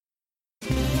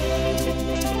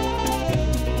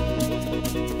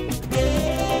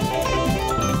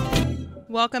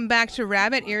Welcome back to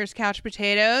Rabbit Ears Couch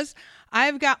Potatoes.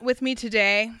 I've got with me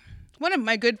today one of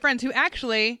my good friends who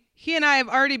actually, he and I have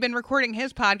already been recording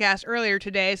his podcast earlier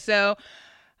today, so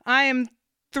I am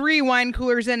 3 wine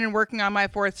coolers in and working on my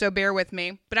 4th, so bear with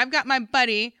me. But I've got my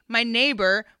buddy, my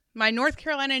neighbor, my North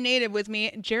Carolina native with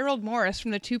me, Gerald Morris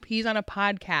from the Two Peas on a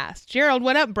Podcast. Gerald,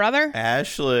 what up, brother?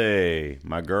 Ashley,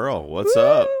 my girl, what's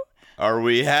up? Are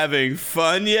we having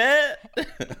fun yet?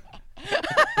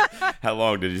 How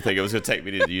long did you think it was going to take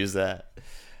me to use that?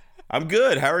 I'm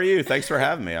good. How are you? Thanks for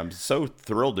having me. I'm so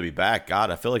thrilled to be back. God,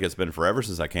 I feel like it's been forever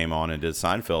since I came on and did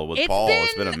Seinfeld with Paul.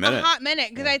 It's been a minute. It's been a hot minute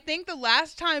because I think the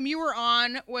last time you were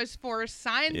on was for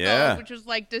Seinfeld, which was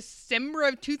like December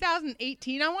of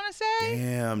 2018, I want to say.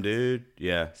 Damn, dude.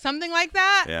 Yeah. Something like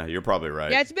that. Yeah, you're probably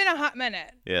right. Yeah, it's been a hot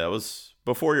minute. Yeah, that was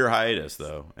before your hiatus,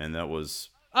 though, and that was...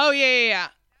 Oh, yeah.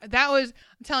 That was...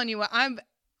 I'm telling you what,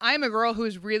 I'm a girl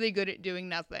who's really good at doing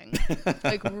nothing.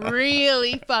 Like,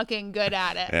 really fucking good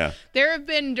at it. Yeah. There have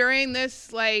been, during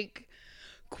this, like,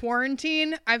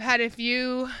 quarantine, I've had a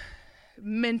few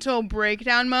mental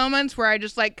breakdown moments where I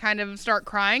just, like, kind of start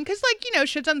crying. Because, like, you know,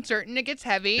 shit's uncertain. It gets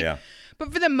heavy. Yeah.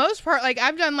 But for the most part, like,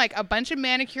 I've done, like, a bunch of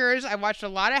manicures. I've watched a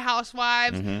lot of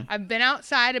Housewives. Mm-hmm. I've been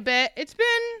outside a bit. It's been,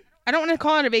 I don't want to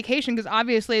call it a vacation because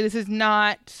obviously this is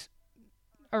not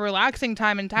a relaxing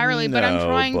time entirely, but I'm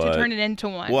trying to turn it into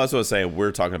one. Well, that's what I was saying.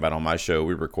 We're talking about on my show,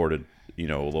 we recorded, a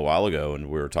little while ago, and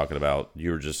we were talking about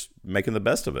you were just making the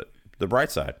best of it, the bright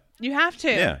side. You have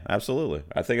to. Yeah, absolutely.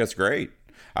 I think that's great.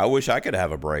 I wish I could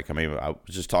have a break. I mean, I was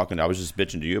just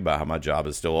bitching to you about how my job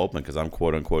is still open because I'm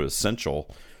quote unquote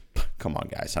essential. Come on,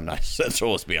 guys. I'm not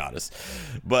essential, let's be honest.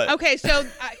 But okay, so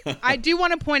I do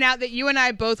want to point out that you and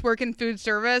I both work in food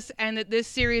service and that this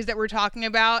series that we're talking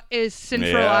about is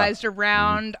centralized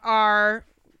around our,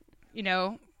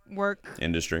 work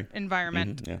industry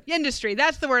environment. Mm-hmm. Industry.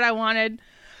 That's the word I wanted.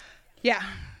 Yeah.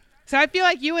 So I feel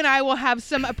like you and I will have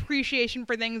some appreciation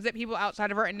for things that people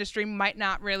outside of our industry might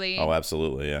not really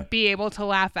absolutely, be able to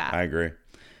laugh at. I agree.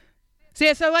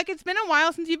 So like it's been a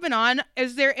while since you've been on.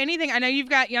 Is there anything, I know you've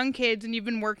got young kids and you've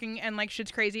been working and like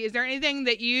shit's crazy. Is there anything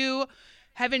that you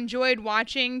have enjoyed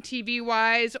watching TV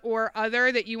wise or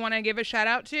other that you want to give a shout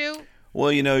out to?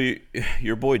 Well,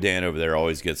 your boy Dan over there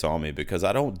always gets on me because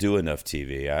I don't do enough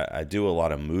TV. I do a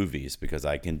lot of movies because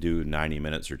I can do 90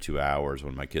 minutes or 2 hours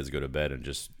when my kids go to bed and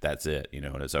just that's it,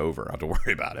 and it's over. I don't have to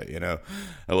worry about it,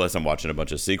 unless I'm watching a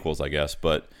bunch of sequels, I guess.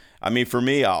 But I mean, for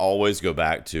me, I always go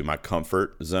back to my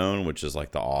comfort zone, which is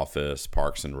like The Office,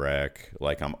 Parks and Rec.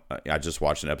 Like I just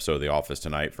watched an episode of The Office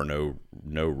tonight for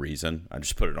no reason. I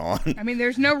just put it on. I mean,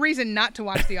 there's no reason not to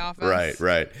watch The Office.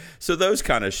 Right. So those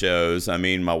kind of shows. I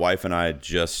mean, my wife and I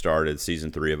just started season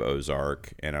 3 of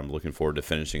Ozark, and I'm looking forward to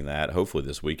finishing that hopefully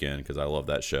this weekend because I love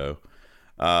that show.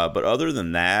 But other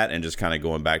than that, and just kind of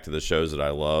going back to the shows that I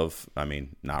love, I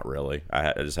mean, not really.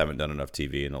 I just haven't done enough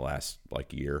TV in the last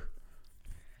year.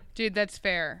 Dude, that's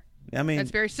fair. I mean,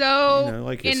 that's fair. So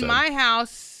like in my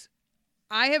house,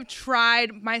 I have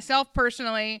tried myself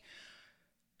personally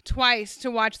twice to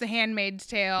watch The Handmaid's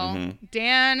Tale. Mm-hmm.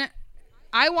 Dan,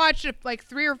 I watched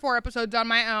 3 or 4 episodes on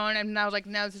my own, and I was like,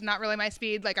 no, this is not really my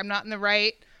speed. Like, I'm not in the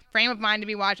right frame of mind to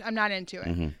be watched. I'm not into it.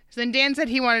 Mm-hmm. So then Dan said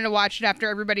he wanted to watch it after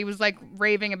everybody was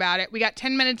raving about it. We got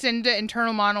 10 minutes into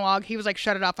internal monologue. He was like,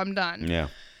 shut it off. I'm done. Yeah.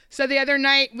 So the other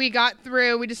night we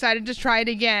decided to try it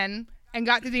again. And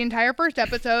got through the entire first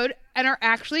episode and are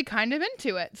actually kind of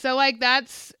into it. So,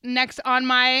 that's next on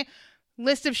my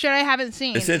list of shit I haven't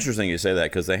seen. It's interesting you say that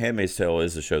because The Handmaid's Tale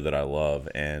is a show that I love,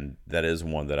 and that is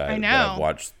one that I've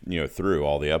watched, through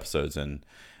all the episodes. And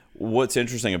what's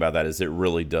interesting about that is it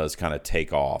really does kind of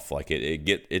take off. Like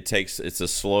it's a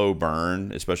slow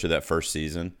burn, especially that first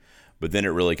season, but then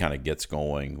it really kind of gets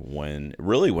going when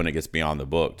it gets beyond the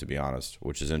book, to be honest,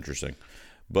 which is interesting.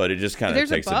 But it just kind of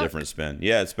takes a different spin.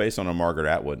 Yeah, it's based on a Margaret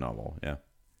Atwood novel. Yeah.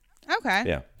 Okay.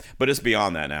 Yeah. But it's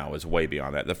beyond that now. It's way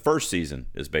beyond that. The first season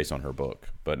is based on her book.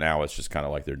 But now it's just kind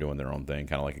of like they're doing their own thing,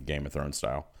 kind of like a Game of Thrones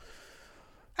style.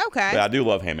 Okay. But I do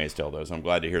love Handmaid's Tale, though. So I'm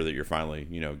glad to hear that you're finally,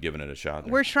 giving it a shot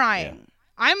there. We're trying. Yeah.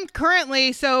 I'm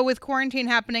currently, with quarantine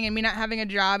happening and me not having a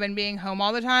job and being home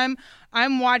all the time,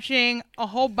 I'm watching a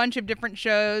whole bunch of different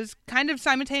shows kind of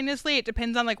simultaneously. It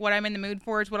depends on what I'm in the mood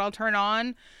for is what I'll turn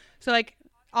on. So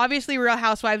obviously, Real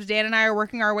Housewives, Dan and I are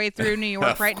working our way through New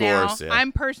York right now. Yeah.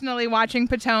 I'm personally watching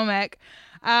Potomac.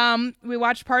 We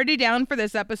watched Party Down for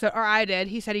this episode, or I did.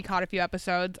 He said he caught a few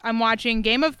episodes. I'm watching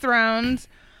Game of Thrones.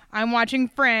 I'm watching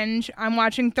Fringe. I'm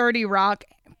watching 30 Rock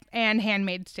and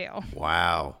Handmaid's Tale.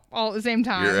 Wow. All at the same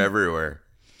time. You're everywhere.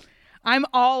 I'm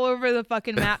all over the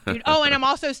fucking map, dude. Oh, and I'm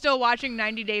also still watching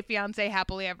 90 Day Fiancé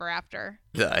Happily Ever After.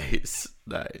 Nice.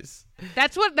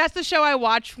 That's the show I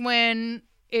watch when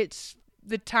it's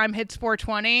the time hits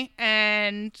 420,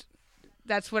 and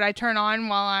that's what I turn on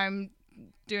while I'm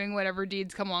doing whatever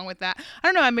deeds come along with that.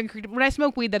 I don't know. When I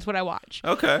smoke weed, that's what I watch.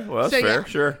 Okay, well, that's fair. Yeah.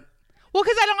 Sure. Well,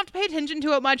 because I don't have to pay attention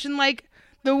to it much, and like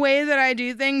the way that I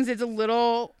do things, it's a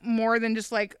little more than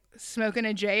just like smoking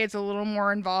a J. It's a little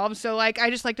more involved. So like, I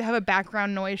just like to have a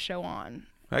background noise show on.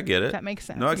 I get it. If that makes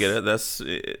sense. No, I get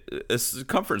it. It's a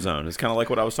comfort zone. It's kind of like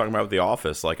what I was talking about with The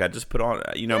Office. Like I just put on,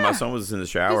 my son was in the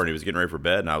shower and he was getting ready for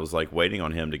bed, and I was like waiting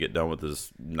on him to get done with his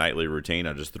nightly routine.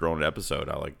 I just threw on an episode.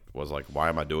 I was like, why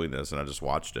am I doing this? And I just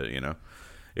watched it.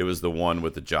 It was the one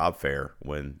with the job fair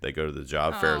when they go to the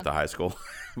job fair at the high school.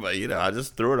 But I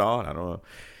just threw it on. I don't know.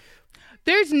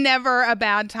 There's never a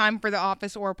bad time for The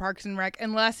Office or Parks and Rec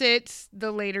unless it's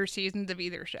the later seasons of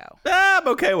either show. I'm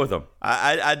okay with them.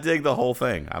 I dig the whole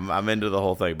thing. I'm into the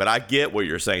whole thing. But I get what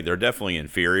you're saying. They're definitely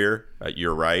inferior.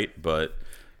 You're right. But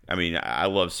I mean, I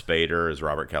love Spader as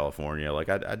Robert California. Like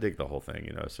I dig the whole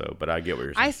thing. So, but I get what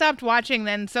you're saying. I stopped watching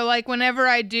then. So like whenever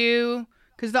I do,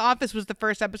 because The Office was the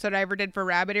first episode I ever did for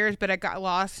Rabbit Ears, but I got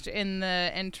lost in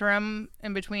the interim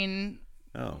in between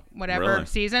really?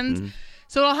 Seasons. Mm-hmm.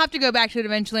 So I'll have to go back to it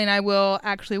eventually, and I will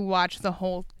actually watch the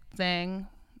whole thing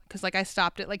because, like, I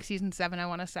stopped at like season 7. I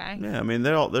want to say. Yeah, I mean,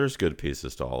 there's good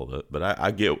pieces to all of it, but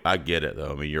I get it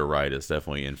though. I mean, you're right; it's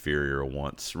definitely inferior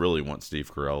once Steve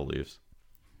Carell leaves.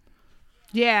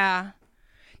 Yeah.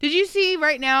 Did you see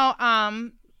right now?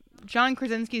 John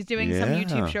Krasinski's doing some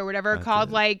YouTube show or whatever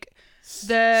called like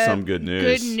some good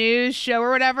news show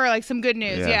or whatever, like some good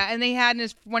news. Yeah. And they had in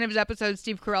one of his episodes,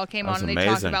 Steve Carell came on and they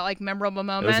talked about like memorable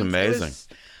moments. It was amazing.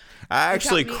 I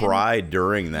actually cried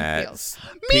during that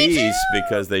piece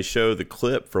because they show the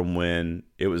clip from when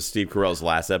it was Steve Carell's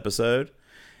last episode.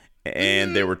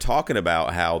 And they were talking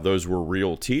about how those were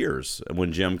real tears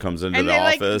when Jim comes into the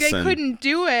office. They couldn't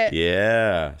do it.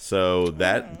 Yeah. So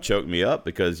that choked me up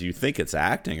because you think it's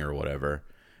acting or whatever.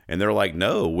 And they're like,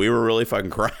 no, we were really fucking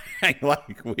crying.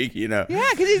 Like, Yeah,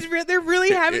 because they're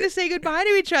really having to say goodbye to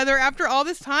each other after all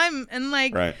this time. And,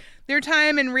 like, their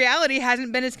time in reality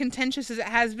hasn't been as contentious as it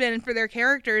has been for their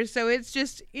characters. So it's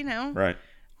just, Right.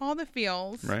 All the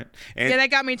feels. Right. And yeah, that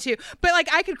got me too. But, like,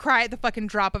 I could cry at the fucking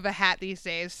drop of a hat these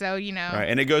days. So, Right.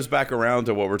 And it goes back around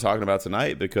to what we're talking about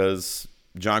tonight because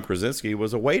John Krasinski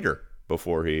was a waiter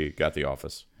before he got the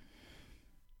office.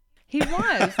 He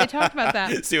was. They talked about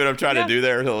that. See what I'm trying to do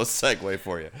there? A little segue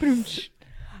for you.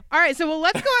 All right. So,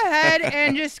 let's go ahead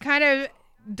and just kind of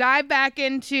dive back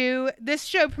into this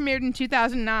show premiered in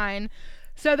 2009.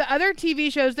 So, the other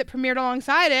TV shows that premiered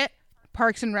alongside it,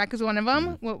 Parks and Rec is one of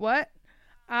them. What?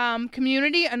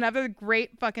 Community, another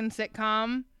great fucking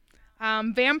sitcom.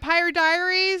 Vampire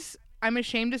Diaries. I'm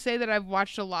ashamed to say that I've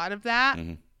watched a lot of that.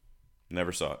 Mm-hmm.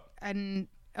 Never saw it. And,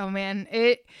 oh man,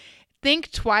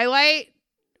 think Twilight,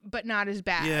 but not as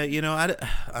bad. Yeah,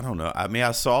 I don't know. I mean,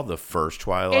 I saw the first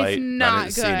Twilight. It's not I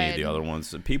didn't good. see any of the other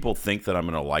ones. People think that I'm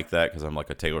going to like that because I'm like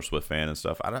a Taylor Swift fan and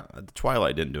stuff.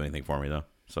 Twilight didn't do anything for me, though.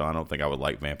 So I don't think I would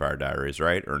like Vampire Diaries,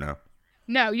 right? Or no?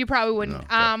 No, you probably wouldn't.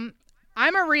 No,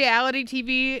 I'm a reality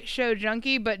TV show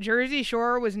junkie, but Jersey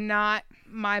Shore was not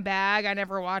my bag. I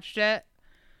never watched it.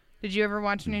 Did you ever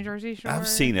watch New Jersey Shore? I've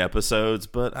seen episodes,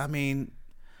 but I mean,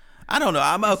 I don't know.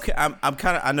 I'm okay. I'm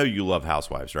kind of. I know you love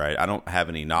Housewives, right? I don't have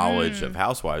any knowledge of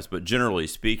Housewives, but generally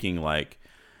speaking, like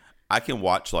I can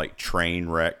watch like train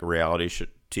wreck reality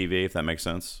TV if that makes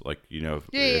sense. Like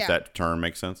if that term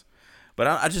makes sense. But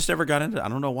I just never got into it. I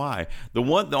don't know why. The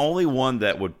only one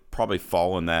that would probably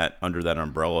fall in that under that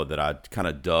umbrella that I kind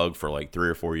of dug for like 3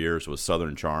 or 4 years was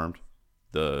Southern Charmed.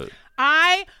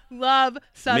 I love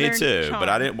Southern Me too, Charmed.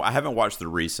 but I haven't watched the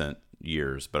recent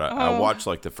years, but I watched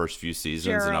like the first few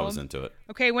seasons and I was into it.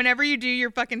 Okay, whenever you do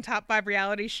your fucking top 5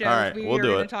 reality shows, all right, we'll do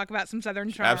going it. to talk about some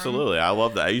Southern Charm. Absolutely, I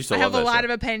love that. I used to love that. I have a lot show.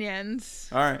 of opinions.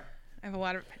 All right, I have a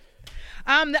lot of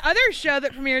opinions. The other show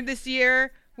that premiered this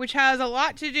year, which has a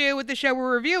lot to do with the show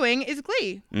we're reviewing, is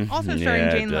Glee, also starring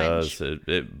Jane Lynch.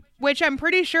 Which I'm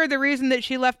pretty sure the reason that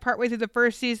she left partway through the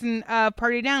first season of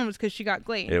Party Down was because she got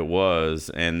Glee. It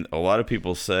was, and a lot of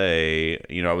people say,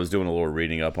 I was doing a little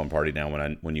reading up on Party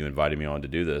Down when you invited me on to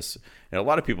do this, and a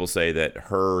lot of people say that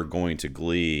her going to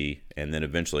Glee and then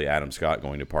eventually Adam Scott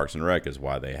going to Parks and Rec is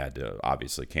why they had to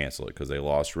obviously cancel it because they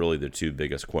lost really the two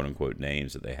biggest quote unquote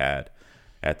names that they had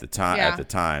at the time. Yeah. At the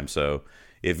time, so.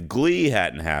 If Glee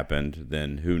hadn't happened,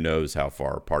 then who knows how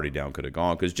far Party Down could have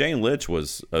gone? Because Jane Lynch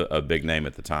was a big name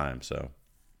at the time. So,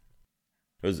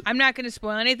 I'm not going to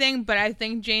spoil anything, but I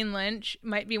think Jane Lynch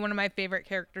might be one of my favorite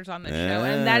characters on this show,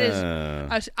 and that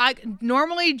is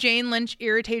normally Jane Lynch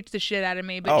irritates the shit out of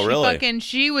me, but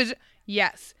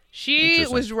she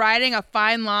was riding a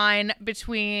fine line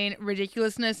between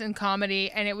ridiculousness and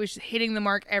comedy, and it was hitting the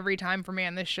mark every time for me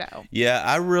on this show. Yeah,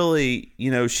 I really,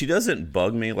 she doesn't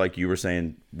bug me like you were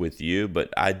saying with you,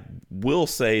 but I will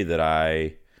say that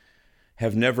I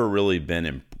have never really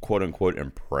been quote unquote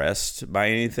impressed by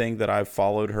anything that I've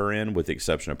followed her in, with the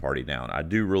exception of Party Down. I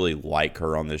do really like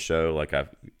her on this show. Like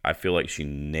I feel like she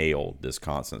nailed this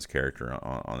Constance character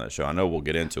on that show. I know we'll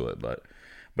get into it, but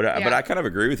I kind of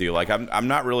agree with you. Like I'm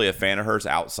not really a fan of hers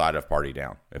outside of Party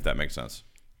Down, if that makes sense.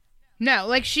 No,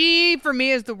 like she for me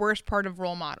is the worst part of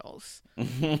Role Models.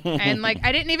 And like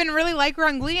I didn't even really like her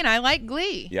on Glee, and I like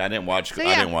Glee. Yeah, I didn't watch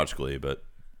Glee, but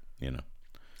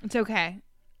it's okay.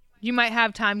 You might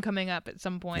have time coming up at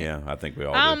some point. Yeah, I think we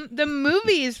all do. The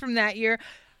movies from that year,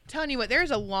 I'm telling you what,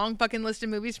 there's a long fucking list of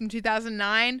movies from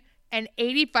 2009, and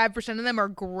 85% of them are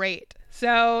great.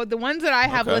 So the ones that I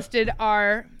have listed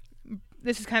are,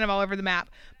 this is kind of all over the map,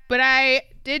 but I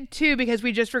did two because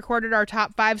we just recorded our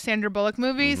top 5 Sandra Bullock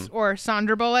movies, or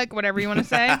Sandra Bullock, whatever you want to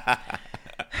say.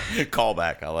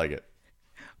 Callback, I like it.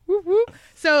 Whoop, whoop.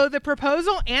 So The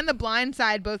Proposal and The Blind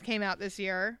Side both came out this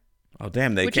year. Oh,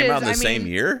 damn, they came out in the same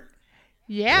year?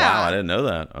 Yeah. Wow, I didn't know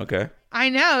that. Okay. I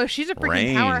know. She's a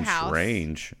freaking powerhouse.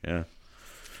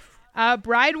 Yeah.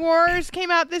 Bride Wars came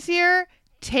out this year.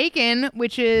 Taken,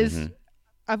 which is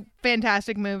a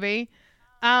fantastic movie.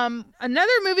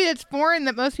 Another movie that's foreign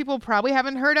that most people probably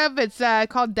haven't heard of. It's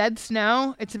called Dead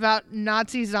Snow. It's about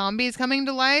Nazi zombies coming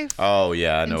to life. Oh,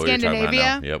 yeah. I know what you're talking about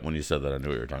now. Yep. When you said that, I knew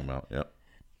what you were talking about. Yep.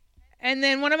 And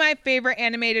then one of my favorite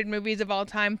animated movies of all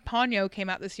time, Ponyo, came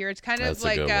out this year. It's kind of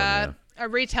like a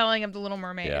retelling of The Little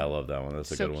Mermaid. Yeah, I love that one.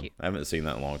 That's a good one. I haven't seen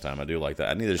that in a long time. I do like that.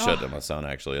 I need to show it to my son,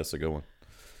 actually. That's a good one.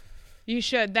 You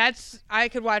should. I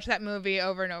could watch that movie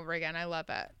over and over again. I love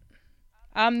it.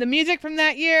 The music from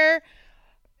that year,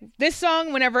 this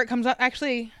song, whenever it comes up,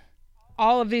 actually,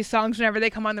 all of these songs, whenever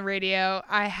they come on the radio,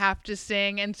 I have to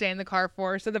sing and stay in the car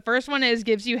for. So the first one is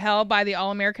Gives You Hell by the All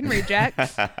American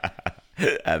Rejects.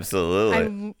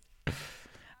 Absolutely.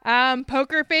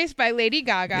 Poker Face by Lady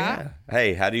Gaga. Yeah.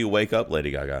 Hey, how do you wake up Lady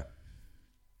Gaga?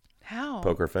 How?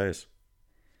 Poker face.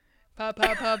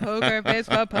 Poker face,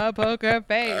 poker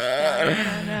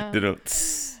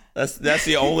face. That's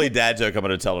the only dad joke I'm going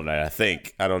to tell tonight, I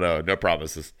think. I don't know. No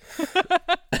promises.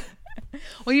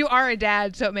 Well, you are a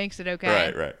dad, so it makes it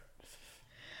okay. Right.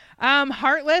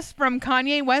 Heartless from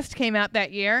Kanye West came out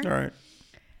that year. All right.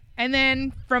 And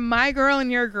then from My Girl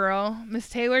and Your Girl, Miss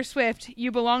Taylor Swift,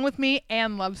 You Belong With Me,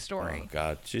 and Love Story. Oh,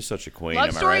 God. She's such a queen.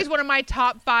 Love Story is one of my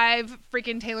top 5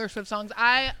 freaking Taylor Swift songs.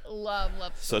 I love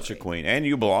Love Story. Such a queen. And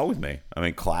You Belong With Me. I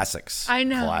mean, classics. I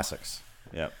know. Classics.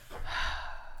 Yep.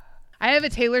 I have a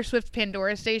Taylor Swift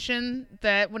Pandora station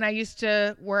that when I used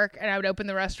to work and I would open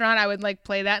the restaurant, I would like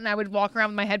play that and I would walk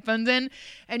around with my headphones in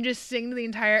and just sing to the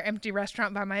entire empty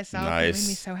restaurant by myself. Nice. It made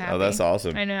me so happy. Oh, that's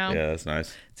awesome. I know. Yeah, that's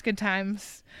nice. It's good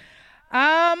times.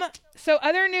 So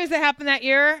other news that happened that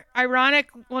year,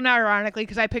 not ironically,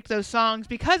 because I picked those songs.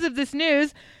 Because of this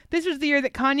news, this was the year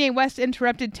that Kanye West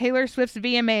interrupted Taylor Swift's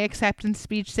VMA acceptance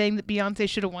speech saying that Beyonce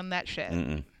should have won that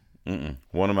shit.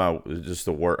 One of my, just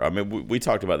the work. I mean, we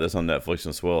talked about this on Netflix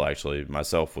and Swill, actually,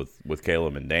 myself with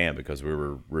Caleb and Dan, because we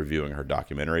were reviewing her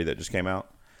documentary that just came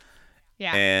out.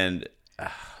 Yeah. And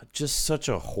just such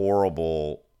a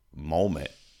horrible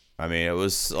moment. I mean, it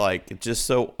was like just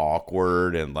so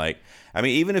awkward. And like, I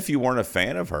mean, even if you weren't a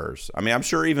fan of hers, I mean, I'm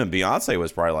sure even Beyonce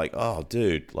was probably like, oh,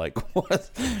 dude, like, what?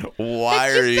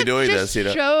 Why are you doing this? You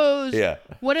know, shows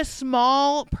what a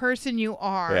small person you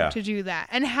are to do that,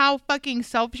 and how fucking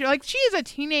selfish. Like, she is a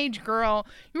teenage girl.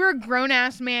 You're a grown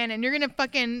ass man, and you're gonna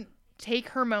fucking take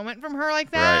her moment from her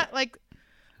like that. Right.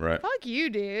 Like, fuck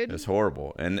you, dude. It's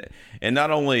horrible. And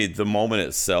not only the moment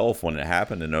itself when it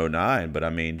happened in 2009, but I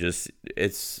mean, just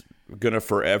it's gonna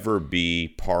forever be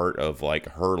part of like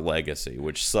her legacy,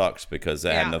 which sucks because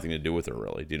that had nothing to do with her,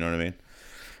 really. Do you know what I mean?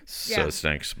 So it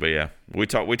stinks. But yeah, we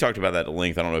talked about that at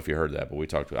length. I don't know if you heard that,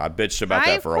 but I bitched about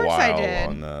that for a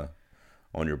while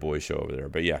on your boy show over there.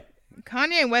 But yeah,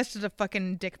 Kanye West is a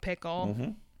fucking dick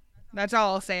pickle. That's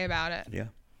all I'll say about it. Yeah.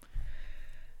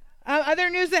 Other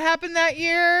news that happened that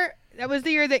year, that was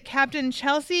the year that Captain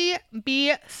Chelsea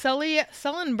B.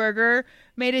 Sullenberger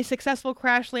made a successful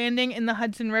crash landing in the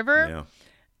Hudson River. Yeah.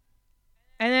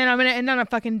 And then I'm going to end on a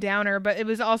fucking downer, but it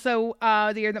was also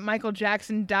the year that Michael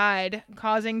Jackson died,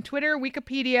 causing Twitter,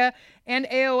 Wikipedia, and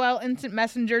AOL Instant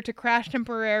Messenger to crash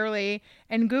temporarily.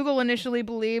 And Google initially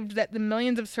believed that the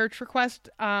millions of search requests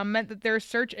meant that their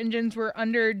search engines were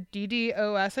under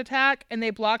DDoS attack, and they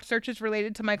blocked searches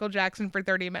related to Michael Jackson for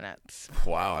 30 minutes.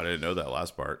 Wow, I didn't know that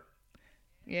last part.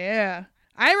 Yeah.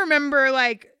 I remember,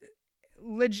 like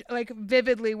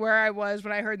vividly where I was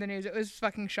when I heard the news. It was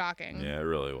fucking shocking. Yeah, it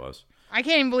really was. I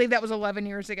can't even believe that was 11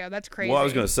 years ago. That's crazy. Well, I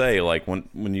was going to say, like,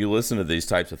 when you listen to these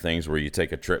types of things where you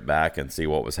take a trip back and see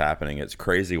what was happening, it's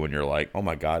crazy when you're like, oh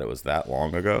my God, it was that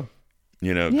long ago.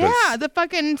 You know? Yeah, the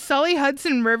fucking Sully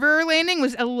Hudson River landing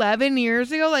was 11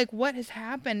 years ago. Like, what has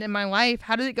happened in my life?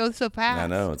 How did it go so fast? I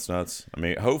know, it's nuts. I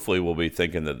mean, hopefully we'll be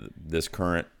thinking that this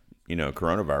current,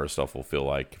 coronavirus stuff will feel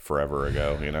like forever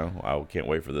ago, I can't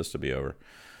wait for this to be over.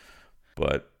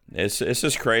 But it's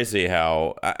just crazy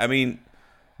how, I mean,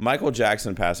 Michael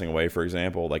Jackson passing away, for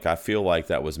example, like I feel like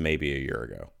that was maybe a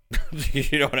year ago.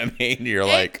 You know what I mean? You're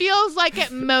like, it feels like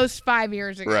at most 5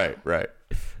 years ago. Right.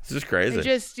 It's just crazy.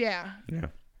 Yeah.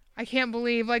 I can't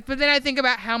believe, but then I think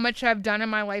about how much I've done in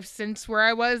my life since where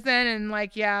I was then, and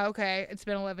yeah, okay, it's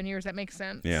been 11 years. That makes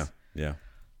sense. Yeah.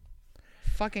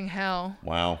 Fucking hell.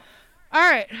 Wow. All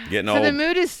right. Getting old. So the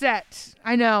mood is set.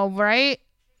 I know, right?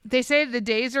 They say the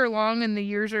days are long and the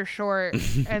years are short.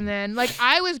 And then,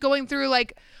 I was going through,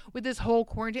 with this whole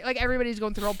quarantine, everybody's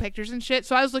going through old pictures and shit.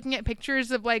 So I was looking at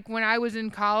pictures of, when I was in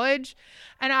college.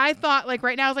 And I thought,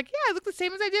 right now, I was like, yeah, I look the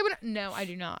same as I did when... No, I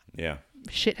do not. Yeah.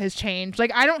 Shit has changed.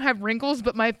 I don't have wrinkles,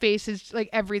 but my face is,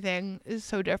 everything is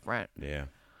so different. Yeah.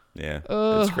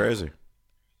 It's crazy.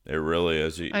 It really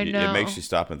is. I know. It makes you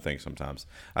stop and think sometimes.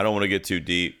 I don't want to get too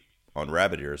deep on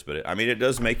rabbit ears, but it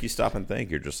does make you stop and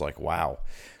think. You're just like, wow.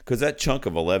 Because that chunk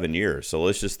of 11 years, so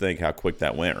let's just think how quick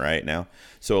that went right now.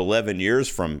 So 11 years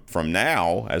from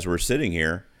now, as we're sitting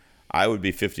here, I would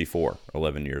be 54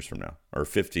 11 years from now, or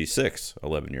 56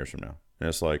 11 years from now. And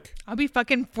it's like, I'll be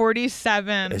fucking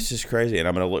 47. It's just crazy. And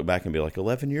I'm going to look back and be like,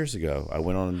 11 years ago, I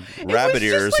went on rabbit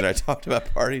ears and I talked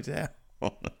about Party Down.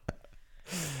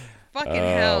 Fucking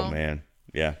hell. Oh, man.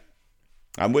 Yeah.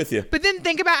 I'm with you. But then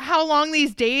think about how long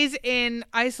these days in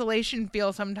isolation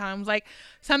feel sometimes.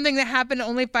 Something that happened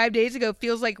only 5 days ago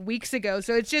feels like weeks ago.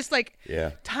 So it's just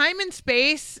time and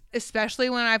space, especially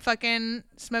when I fucking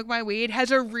smoke my weed,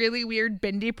 has a really weird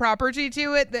bendy property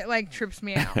to it that trips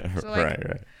me out. So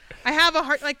Right. I have a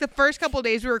hard, the first couple of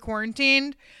days we were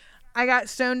quarantined, I got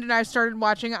stoned and I started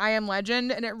watching I Am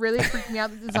Legend, and it really freaked me out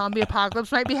that the zombie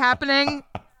apocalypse might be happening.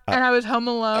 And I was home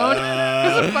alone.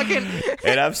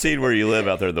 And I've seen where you live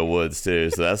out there in the woods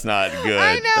too, so that's not good.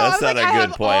 I know. That's not a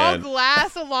good plan. All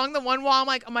glass along the one wall. I'm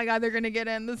like, oh my God, they're gonna get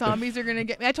in. The zombies are gonna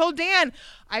get me. I told Dan.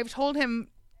 I've told him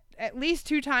at least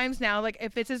 2 times now.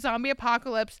 If it's a zombie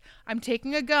apocalypse, I'm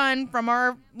taking a gun from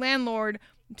our landlord.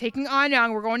 Taking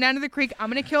Anyang, we're going down to the creek. I'm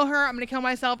gonna kill her. I'm gonna kill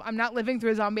myself. I'm not living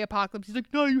through a zombie apocalypse. He's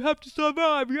like, no, you have to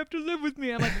survive. You have to live with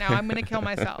me. I'm like, no, I'm gonna kill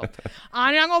myself.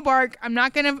 Anyang will bark. I'm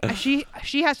not gonna. She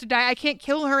has to die. I can't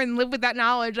kill her and live with that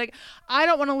knowledge. I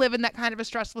don't want to live in that kind of a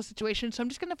stressful situation. So I'm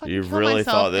just gonna fucking You've kill really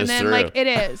myself. thought this and then through. It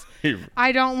is.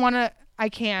 I don't want to. I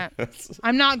can't.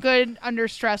 I'm not good under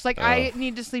stress. I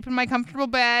need to sleep in my comfortable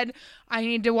bed. I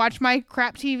need to watch my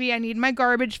crap TV. I need my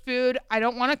garbage food. I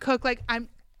don't want to cook.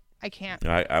 I can't.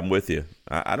 I'm with you.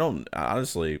 I don't,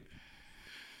 honestly,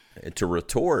 to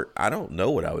retort, I don't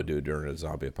know what I would do during a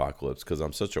zombie apocalypse because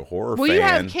I'm such a horror fan. Well, you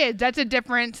have kids. That's a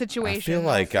different situation. I feel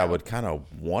like I would kind of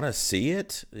want to see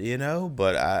it,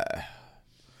 but I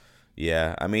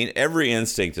mean, every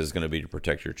instinct is going to be to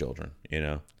protect your children,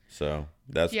 so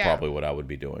that's probably what I would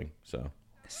be doing. So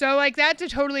that's a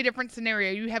totally different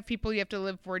scenario. You have people you have to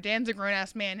live for. Dan's a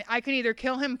grown-ass man. I can either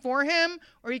kill him for him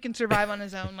or he can survive on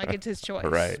his own. It's his choice.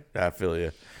 Right. I feel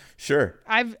you. Sure.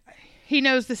 He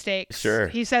knows the stakes. Sure.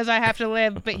 He says I have to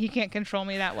live, but he can't control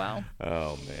me that well.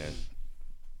 Oh, man.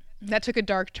 That took a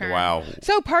dark turn. Wow.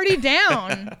 So Party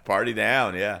Down. Party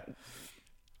Down, yeah.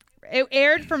 It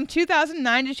aired from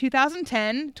 2009 to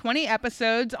 2010, 20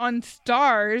 episodes on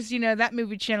Starz, that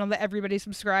movie channel that everybody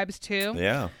subscribes to.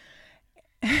 Yeah.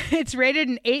 It's rated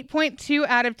an 8.2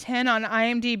 out of 10 on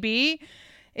IMDb.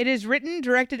 It is written,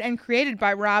 directed, and created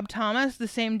by Rob Thomas, the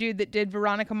same dude that did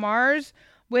Veronica Mars,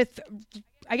 with,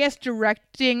 I guess,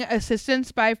 directing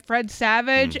assistance by Fred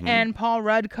Savage, and Paul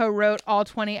Rudd co-wrote all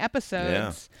 20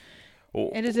 episodes. Yeah.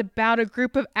 It is about a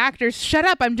group of actors. Shut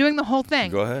up, I'm doing the whole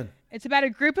thing. Go ahead. It's about a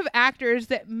group of actors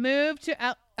that moved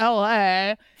to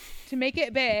LA to make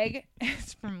it big.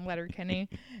 It's from Letterkenny.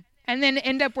 and then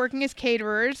end up working as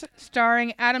caterers,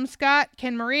 starring Adam Scott,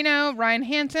 Ken Marino, Ryan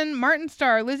Hansen, Martin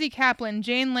Starr, Lizzie Kaplan,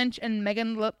 Jane Lynch, and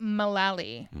Megan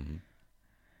Mullally.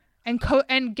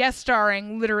 And guest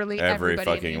starring literally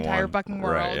everybody in the entire fucking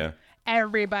world. Right, yeah.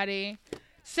 Everybody.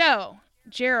 So,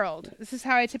 Gerald, this is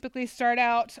how I typically start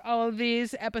out all of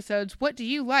these episodes. What do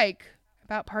you like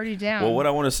about Party Down? Well, what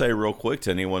I want to say real quick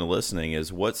to anyone listening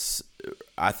is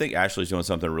I think Ashley's doing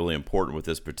something really important with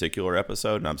this particular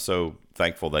episode, and I'm so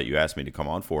thankful that you asked me to come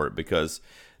on for it, because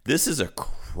this is a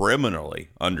criminally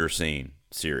underseen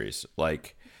series.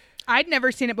 Like, I'd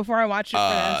never seen it before I watched it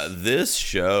for this. This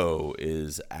show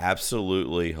is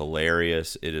absolutely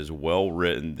hilarious. It is well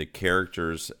written. The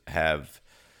characters have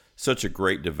such a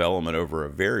great development over a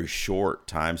very short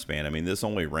time span. I mean, this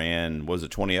only ran, was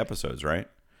it 20 episodes, right?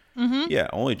 Mm-hmm. Yeah,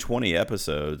 only 20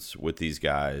 episodes with these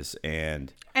guys.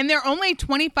 And they're only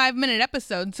 25-minute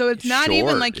episodes, so it's not short,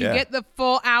 even like you get the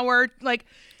full hour. Like,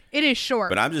 it is short.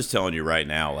 But I'm just telling you right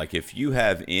now, like, if you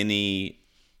have any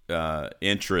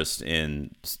interest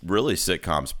in really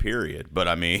sitcoms, period. But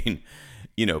I mean,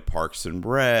 you know, Parks and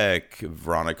Rec,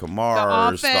 Veronica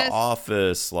Mars, The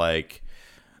Office, like,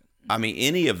 I mean,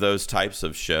 any of those types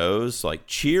of shows, like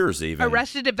Cheers, even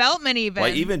Arrested Development, even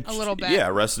like even a little bit, yeah,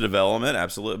 Arrested Development,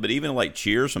 absolutely. But even like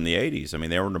Cheers from the '80s, I mean,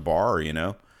 they were in a bar, you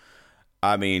know.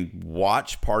 I mean,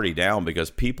 watch Party Down, because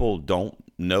people don't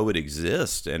know it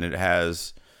exists, and it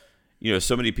has, you know,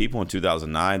 so many people in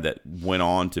 2009 that went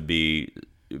on to be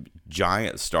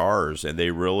giant stars, and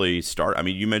they really start. I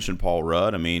mean, you mentioned Paul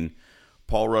Rudd. I mean,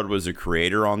 Paul Rudd was a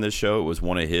creator on this show. It was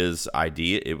one of his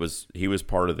ideas. He was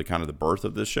part of the kind of the birth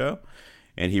of this show,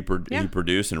 and he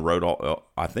produced and wrote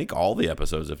I think all the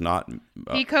episodes, if not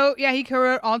he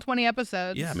co-wrote all 20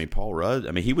 episodes. Yeah, I mean, Paul Rudd.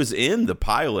 I mean, he was in the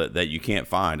pilot that you can't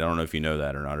find. I don't know if you know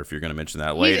that or not, or if you're going to mention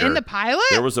that later. He's in the pilot?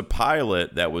 There was a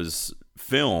pilot that was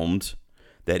filmed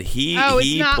that he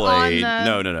it's played.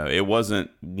 On the... No, it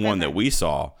wasn't one that we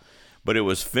saw. But it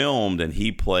was filmed, and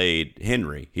he played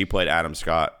Henry. He played Adam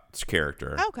Scott's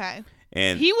character. Okay.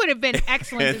 And he would have been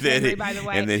excellent as Henry, by the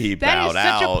way. And then he bowed out. That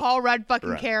is such out. a Paul Rudd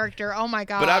fucking character. Oh, my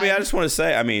God. But, I mean, I just want to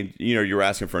say, I mean, you know, you were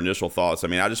asking for initial thoughts. I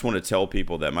mean, I just want to tell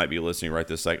people that might be listening right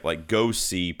this second, like, go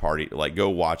see Party. Like, go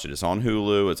watch it. It's on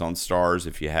Hulu. It's on Stars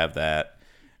if you have that.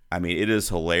 I mean, it is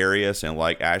hilarious. And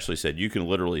like Ashley said, you can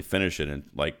literally finish it in,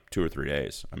 like, 2 or 3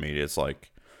 days. I mean, it's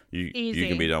like, you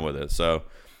can be done with it. So...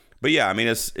 But yeah, I mean,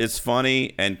 it's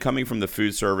funny, and coming from the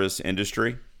food service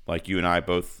industry, like you and I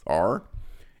both are,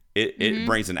 it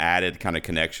brings an added kind of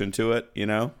connection to it, you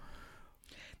know?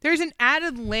 There's an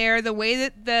added layer, the way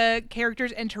that the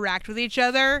characters interact with each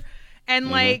other, and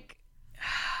like,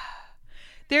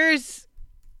 there's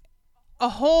a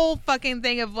whole fucking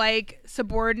thing of like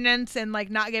subordinates and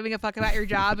like not giving a fuck about your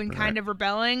job and kind of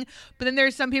rebelling. But then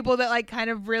there's some people that like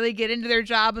kind of really get into their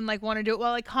job and like want to do it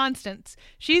well. Like Constance,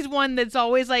 she's one that's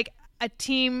always like a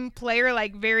team player,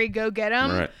 like very go get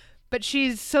 'em. Right. But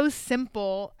she's so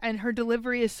simple, and her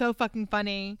delivery is so fucking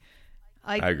funny.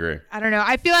 Like, I agree. I don't know.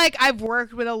 I feel like I've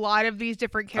worked with a lot of these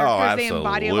different characters. They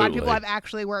embody a lot of people I've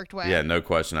actually worked with. Yeah, no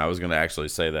question. I was going to actually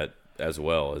say that as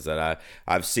well, is that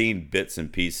I've seen bits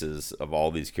and pieces of all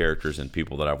these characters and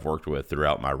people that I've worked with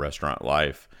throughout my restaurant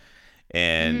life.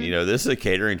 And, you know, this is a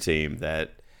catering team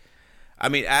that, I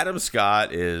mean, Adam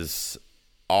Scott is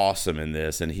awesome in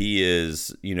this, and he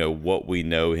is, you know, what we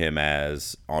know him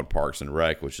as on Parks and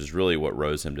Rec, which is really what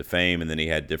rose him to fame. And then he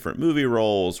had different movie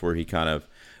roles where he kind of,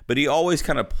 but he always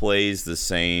kind of plays the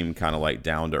same kind of like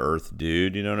down-to-earth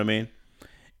dude, you know what I mean?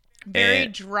 Very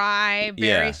dry,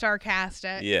 very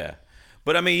sarcastic. Yeah.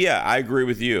 But I mean, yeah, I agree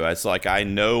with you. It's like I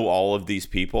know all of these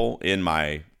people in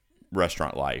my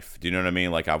restaurant life. Do you know what I mean?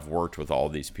 Like I've worked with all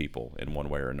these people in one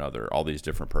way or another, all these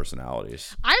different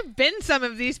personalities. I've been some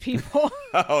of these people.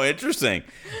 Oh, interesting.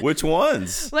 Which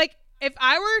ones? Like if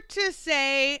I were to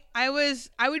say I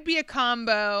would be a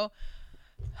combo.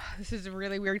 This is a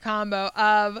really weird combo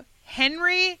of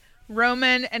Henry,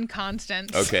 Roman, and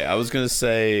Constance. Okay, I was going to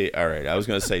say, all right,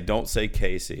 don't say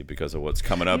Casey because of what's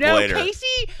coming up later. No,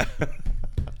 Casey,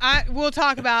 we'll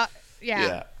talk about,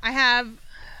 I have,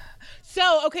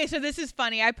 so this is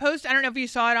funny. I don't know if you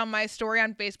saw it on my story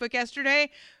on Facebook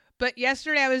yesterday, but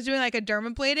yesterday I was doing like a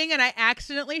dermaplaning and I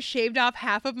accidentally shaved off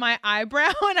half of my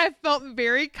eyebrow, and I felt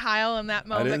very Kyle in that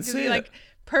moment. I didn't see it. Like,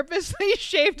 purposely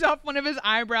shaved off one of his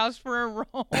eyebrows for a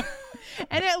role.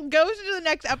 And it goes into the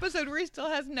next episode where he still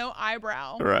has no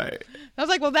eyebrow. Right. I was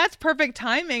like, well, that's perfect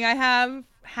timing. I have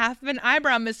half of an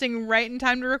eyebrow missing right in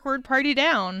time to record Party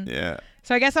Down. Yeah.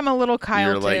 So I guess I'm a little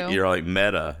Kyle too. You're like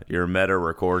meta. You're meta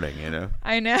recording, you know?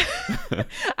 I know. So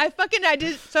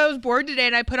I was bored today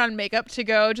and I put on makeup to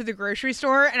go to the grocery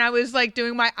store and I was like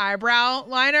doing my eyebrow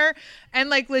liner and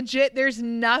like legit there's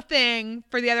nothing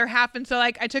for the other half. And so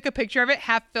like I took a picture of it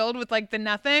half filled with like the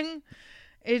nothing.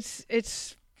 It's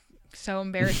so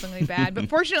embarrassingly bad. But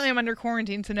fortunately I'm under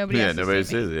quarantine so nobody else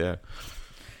sees it, yeah.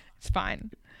 It's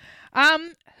fine.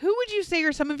 Who would you say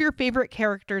are some of your favorite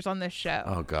characters on this show?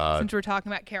 Oh, God. Since we're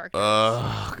talking about characters.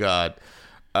 Oh, God.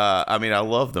 I mean, I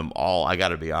love them all. I got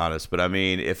to be honest. But, I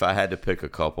mean, if I had to pick a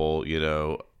couple, you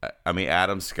know, I mean,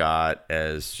 Adam Scott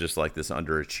as just like this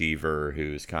underachiever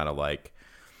who's kind of like,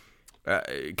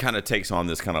 kind of takes on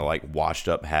this kind of like washed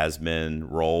up has-been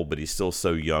role, but he's still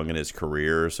so young in his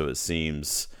career. So it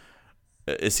seems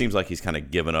like he's kind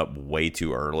of given up way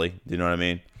too early. Do you know what I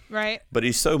mean? Right. But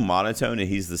he's so monotone and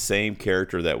he's the same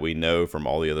character that we know from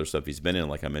all the other stuff he's been in,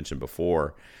 like I mentioned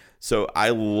before. So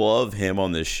I love him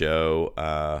on this show.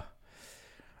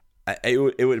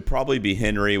 It would probably be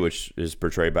Henry, which is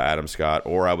portrayed by Adam Scott,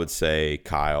 or I would say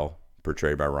Kyle,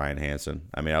 portrayed by Ryan Hansen.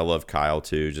 I mean, I love Kyle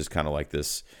too, just kind of like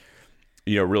this,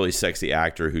 you know, really sexy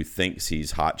actor who thinks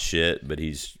he's hot shit, but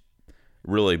he's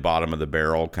really bottom of the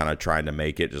barrel, kind of trying to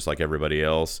make it just like everybody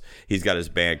else. He's got his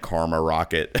band Karma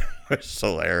Rocket, which is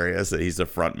hilarious that he's the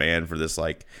front man for this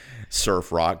like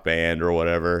surf rock band or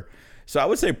whatever. So I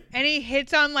would say, and he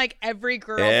hits on like every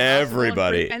girl,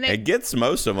 everybody, and gets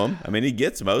most of them. I mean, he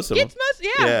gets most of them.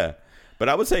 Yeah. But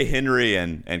I would say Henry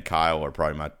and Kyle are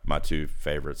probably my two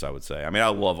favorites. I would say. I mean, I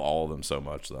love all of them so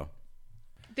much though.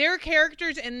 There are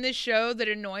characters in this show that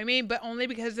annoy me, but only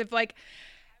because if like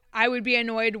I would be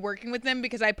annoyed working with them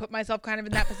because I put myself kind of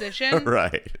in that position.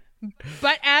 Right.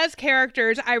 But as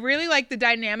characters, I really like the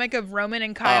dynamic of Roman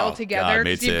and Kyle together. God,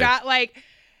 me too. You've got like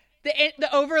the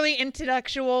overly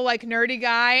intellectual, like nerdy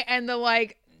guy and the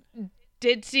like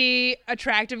ditzy,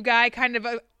 attractive guy kind of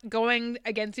going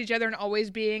against each other and always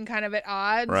being kind of at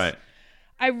odds. Right.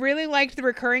 I really liked the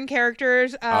recurring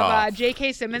characters of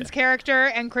J.K. Simmons' character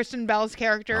and Kristen Bell's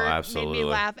character. Oh, absolutely. Made me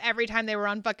laugh every time they were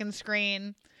on fucking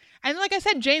screen. And like I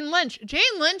said, Jane Lynch. Jane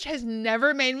Lynch has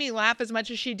never made me laugh as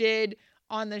much as she did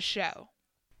on the show.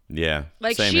 Yeah.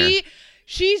 Like same here.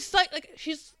 She's like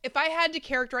she's if I had to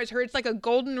characterize her, it's like a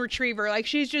golden retriever. Like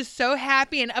she's just so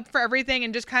happy and up for everything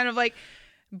and just kind of like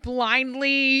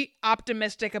blindly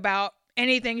optimistic about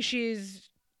anything she's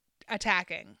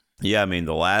attacking. Yeah, I mean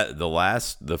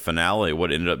the finale,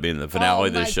 what ended up being the finale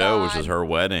of the show, which was her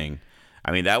wedding.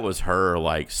 I mean, that was her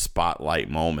like spotlight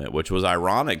moment, which was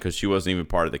ironic because she wasn't even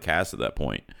part of the cast at that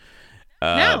point.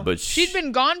 No, but she'd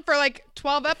been gone for like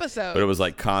 12 episodes. But it was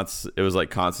like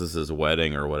Constance's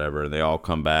wedding or whatever, and they all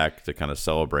come back to kind of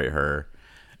celebrate her.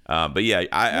 But yeah,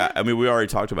 I mean, we already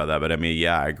talked about that, but I mean,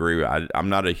 yeah, I agree. I'm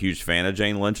not a huge fan of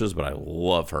Jane Lynch's, but I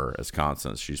love her as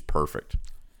Constance. She's perfect.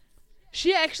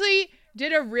 She actually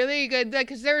did a really good,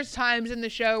 because there's times in the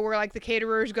show where like the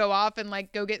caterers go off and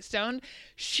like go get stoned.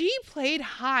 She played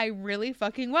high really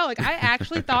fucking well. Like I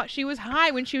actually thought she was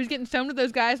high when she was getting stoned with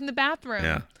those guys in the bathroom.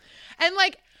 Yeah. And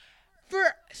like for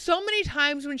so many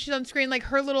times when she's on screen, like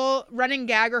her little running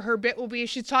gag or her bit will be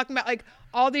she's talking about like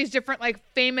all these different like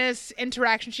famous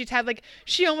interactions she's had. Like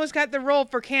she almost got the role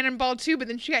for Cannonball 2, but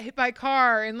then she got hit by a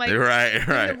car and like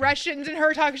right. the Russians and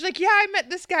her talking. She's like, yeah, I met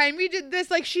this guy and we did this.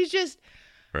 Like she's just.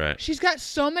 Right. She's got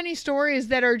so many stories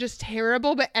that are just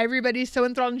terrible, but everybody's so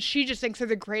enthralled, and she just thinks they're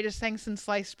the greatest thing since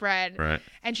sliced bread. Right.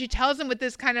 And she tells them with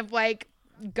this kind of like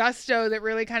gusto that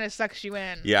really kind of sucks you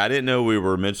in. Yeah, I didn't know we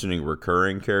were mentioning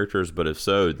recurring characters, but if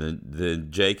so, then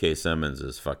J.K. Simmons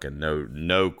is fucking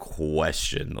no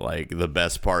question like the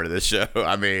best part of the show.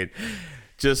 I mean,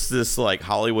 just this like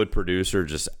Hollywood producer,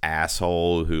 just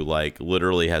asshole who like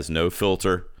literally has no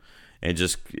filter. And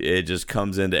it just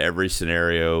comes into every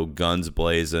scenario, guns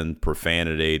blazing,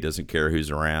 profanity, doesn't care who's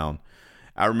around.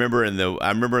 I remember in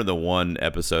the one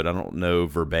episode, I don't know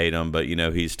verbatim, but you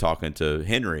know, he's talking to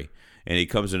Henry and he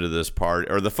comes into this party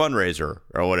or the fundraiser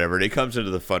or whatever, and he comes into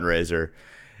the fundraiser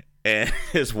and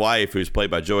his wife, who's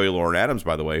played by Joey Lauren Adams,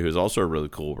 by the way, who's also a really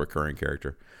cool recurring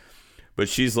character. But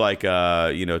she's like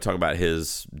you know, talking about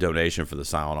his donation for the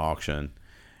silent auction.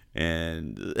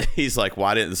 And he's like,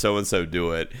 why didn't so-and-so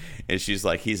do it? And she's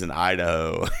like, he's in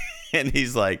Idaho. And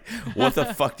he's like, what the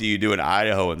fuck do you do in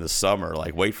Idaho in the summer?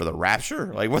 Like, wait for the rapture?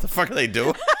 Like, what the fuck are they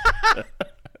doing?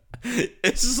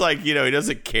 It's just like, you know, he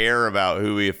doesn't care about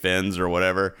who he offends or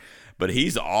whatever. But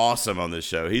he's awesome on this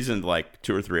show. He's in like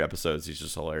 2 or 3 episodes. He's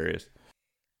just hilarious.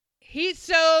 He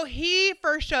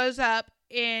first shows up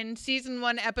in season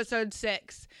 1, episode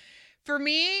 6. For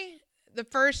me, the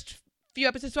first few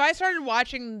episodes. So I started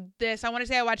watching this. I want to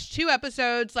say I watched 2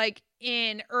 episodes like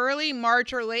in early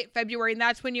March or late February, and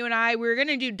that's when you and we were going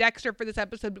to do Dexter for this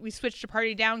episode, but we switched to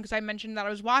Party Down because I mentioned that I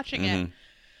was watching it.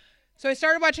 So I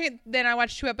started watching it, then I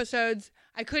watched 2 episodes.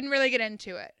 I couldn't really get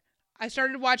into it. I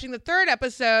started watching the 3rd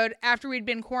episode after we'd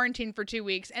been quarantined for 2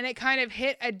 weeks, and it kind of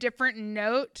hit a different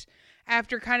note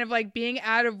after kind of like being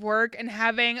out of work and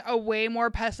having a way more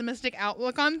pessimistic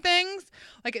outlook on things.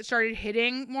 Like it started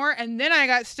hitting more, and then I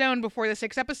got stoned before the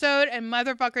 6th episode, and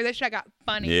motherfucker, this shit got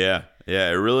funny. Yeah,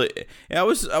 it really. Yeah,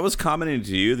 I was commenting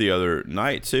to you the other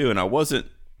night too, and I wasn't,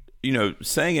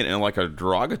 saying it in like a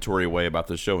derogatory way about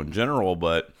the show in general,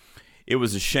 but it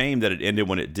was a shame that it ended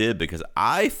when it did, because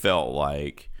I felt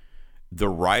like the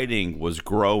writing was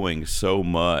growing so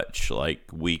much, like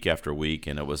week after week,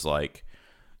 and it was like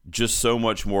just so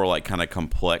much more like kind of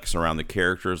complex around the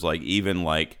characters. Like even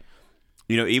like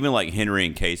Henry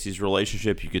and Casey's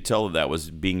relationship, you could tell that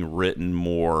was being written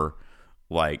more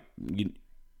like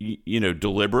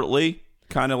deliberately,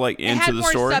 kind of like into the story. It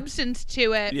had more substance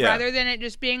to it, rather than it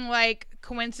just being like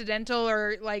coincidental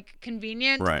or like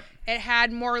convenient. Right. It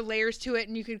had more layers to it,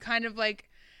 and you could kind of like,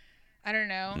 I don't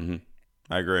know. Mm-hmm.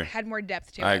 I agree. Had more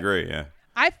depth to it. I agree. Yeah.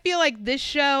 I feel like this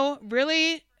show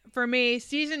really, for me,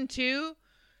 season 2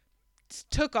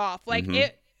 took off. Like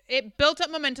it built up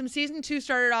momentum. Season 2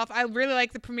 started off. I really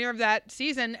liked the premiere of that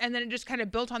season, and then it just kind of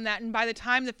built on that. And by the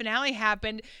time the finale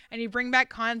happened, and you bring back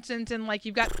Constance, and like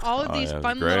you've got all of these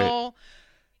fun little,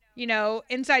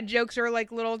 inside jokes or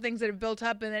like little things that have built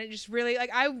up, and then it just really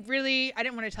like I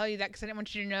didn't want to tell you that because I didn't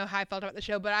want you to know how I felt about the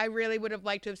show, but I really would have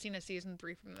liked to have seen a season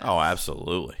 3 from this. Oh,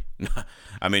 absolutely.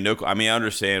 I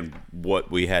understand what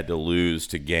we had to lose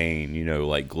to gain,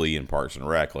 like Glee and Parks and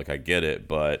Rec. Like I get it,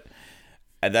 but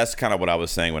that's kind of what I was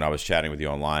saying when I was chatting with you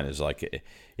online, is like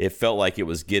it felt like it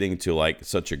was getting to like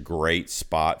such a great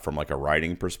spot from like a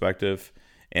writing perspective,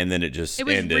 and then it was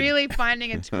ended. Really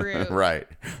finding its groove. right.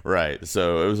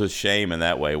 So it was a shame in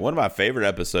that way. One of my favorite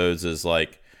episodes is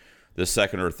like the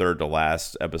 2nd or 3rd to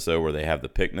last episode where they have the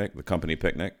picnic, the company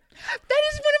picnic. That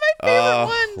is one of my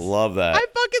favorite ones. Love that. I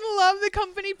fucking love the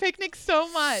company picnic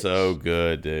so much. So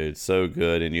good, dude. So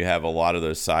good. And you have a lot of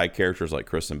those side characters like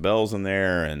Kristen Bell's in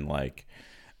there, and like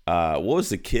what was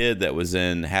the kid that was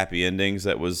in Happy Endings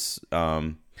that was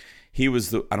he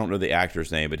was I don't know the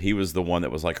actor's name, but he was the one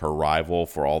that was like her rival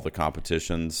for all the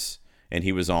competitions, and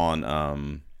he was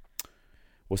on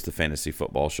what's the fantasy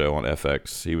football show on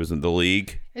FX? He was in The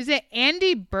League. Is it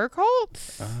Andy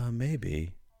Burkholz?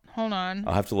 Maybe. Hold on.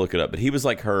 I'll have to look it up. But he was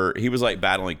like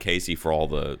battling Casey for all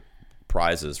the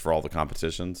prizes for all the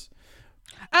competitions.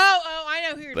 Oh, I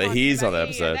know who you're talking about. But he's on the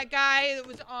episode. Yeah, that guy that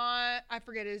was on, I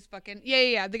forget his fucking,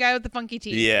 yeah, the guy with the funky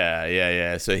teeth.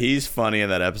 Yeah. So he's funny in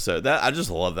that episode. I just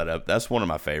love that. That's one of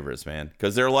my favorites, man.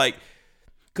 Because they're like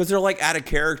out of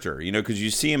character, because you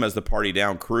see them as the Party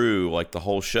Down crew like the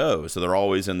whole show. So they're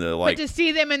always in the like. But to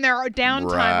see them in their downtime or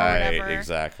whatever. Right,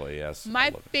 exactly, yes.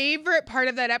 My favorite part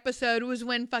of that episode was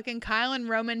when fucking Kyle and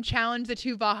Roman challenged the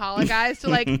 2 Valhalla guys to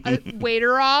like a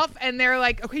waiter off, and they're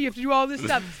like, okay, you have to do all this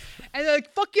stuff. And they're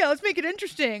like, fuck yeah, let's make it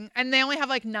interesting. And they only have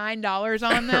like $9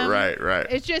 on them. Right.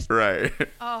 It's just. Right.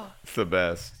 Oh. It's the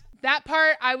best. That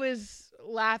part, I was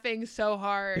laughing so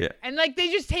hard. Yeah. And like they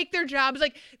just take their jobs.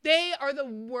 Like they are the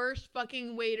worst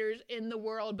fucking waiters in the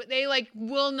world, but they like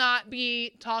will not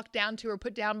be talked down to or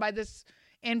put down by this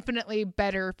infinitely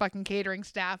better fucking catering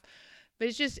staff. But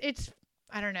it's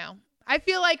I don't know. I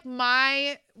feel like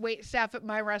my wait staff at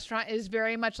my restaurant is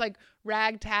very much like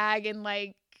ragtag and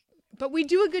like, but we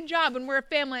do a good job and we're a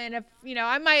family. And if,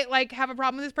 I might like have a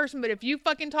problem with this person, but if you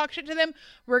fucking talk shit to them,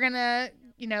 we're going to,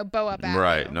 bow up at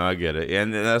Right. you. No, I get it.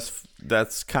 And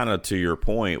that's kind of to your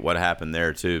point, what happened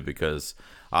there too, because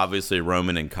obviously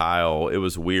Roman and Kyle, it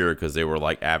was weird because they were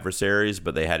like adversaries,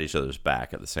 but they had each other's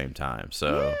back at the same time.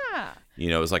 So,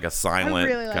 it was like a silent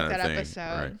I really like kind that of thing. episode.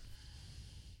 Right.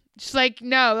 Just like,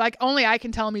 no, like only I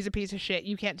can tell him he's a piece of shit.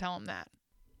 You can't tell him that.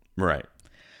 Right.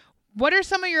 What are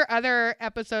some of your other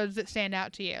episodes that stand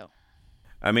out to you?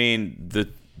 I mean,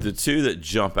 the 2 that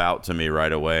jump out to me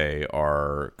right away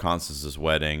are Constance's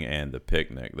wedding and the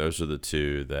picnic. Those are the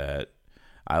 2 that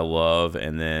I love.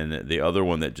 And then the other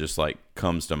one that just like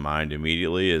comes to mind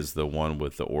immediately is the one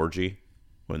with the orgy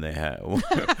when they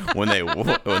when they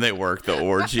work the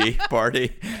orgy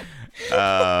party.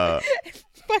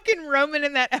 Fucking Roman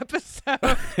in that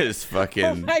episode is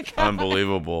fucking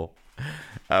unbelievable.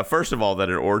 First of all, that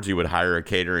an orgy would hire a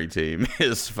catering team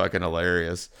is fucking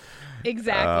hilarious.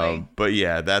 Exactly. But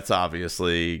yeah, that's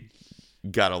obviously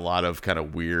got a lot of kind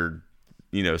of weird,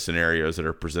 scenarios that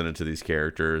are presented to these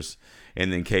characters.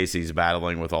 and then Casey's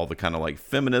battling with all the kind of like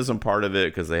feminism part of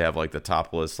it because they have like the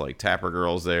topless like Tapper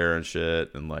girls there and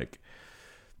shit, and like.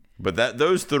 But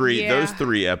those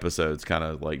three episodes kind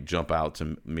of like jump out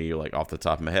to me like off the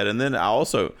top of my head. And then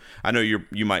I know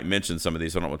you might mention some of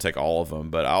these, so I don't want to take all of them,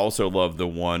 but I also love the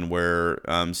one where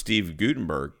Steve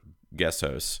Guttenberg guest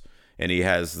hosts, and he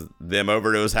has them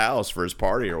over to his house for his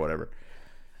party or whatever.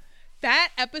 That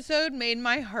episode made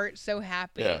my heart so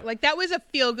happy. Yeah. Like, that was a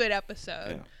feel-good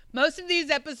episode. Yeah. Most of these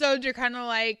episodes are kind of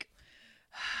like,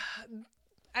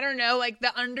 I don't know, like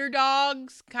the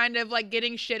underdogs kind of like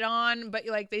getting shit on, but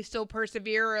like they still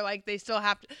persevere, or like they still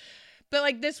have to. But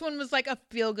like this one was like a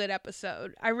feel-good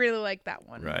episode. I really like that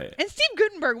one. Right. And Steve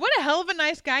Guttenberg, what a hell of a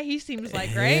nice guy he seems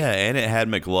like, right? Yeah, and it had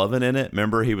McLovin in it.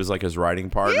 Remember, he was like his writing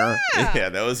partner. Yeah, yeah,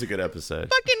 that was a good episode.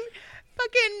 Fucking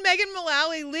Megan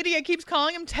Mullally, Lydia keeps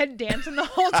calling him Ted Danson the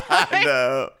whole time. I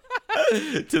know.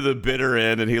 To the bitter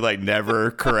end, and he like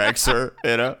never corrects her,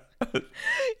 you know. He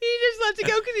just lets it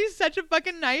go because he's such a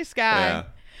fucking nice guy. Yeah.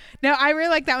 No, I really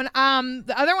like that one.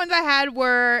 The other ones I had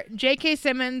were J.K.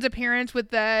 Simmons' appearance with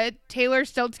the Taylor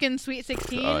Stiltskin Sweet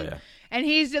 16. Oh, yeah. And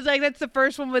he's just like, that's the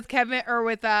first one with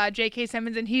J.K.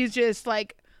 Simmons, and he's just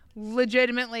like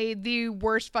legitimately the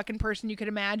worst fucking person you could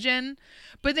imagine.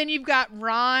 But then you've got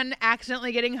Ron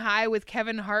accidentally getting high with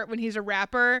Kevin Hart when he's a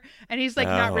rapper, and he's like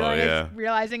not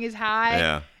realizing he's high.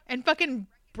 Yeah. And fucking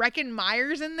Breckin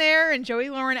Myers in there and Joey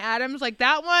Lauren Adams. Like,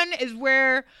 that one is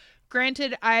where,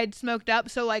 granted, I had smoked up,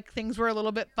 so like things were a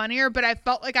little bit funnier, but I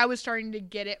felt like I was starting to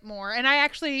get it more. And I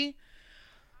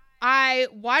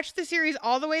watched the series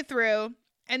all the way through,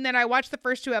 and then I watched the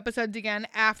first 2 episodes again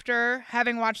after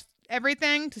having watched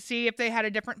everything to see if they had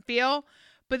a different feel.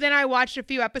 But then I watched a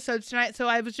few episodes tonight, so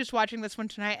I was just watching this one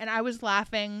tonight, and I was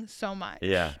laughing so much.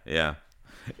 Yeah.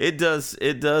 It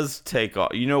does take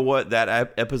off. You know what?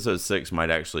 That episode 6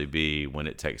 might actually be when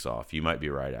it takes off. You might be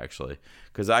right, actually.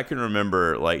 Because I can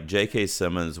remember, like, J.K.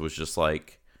 Simmons was just,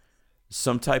 like,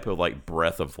 some type of, like,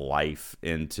 breath of life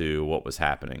into what was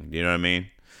happening. You know what I mean?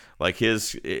 Like, he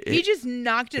just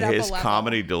knocked it up a level. His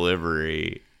comedy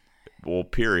delivery, well,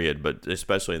 period, but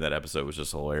especially in that episode, was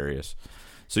just hilarious.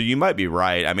 So you might be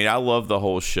right. I mean, I love the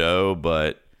whole show,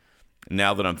 but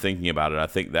now that I'm thinking about it, I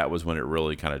think that was when it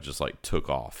really kind of just like took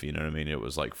off. You know what I mean? It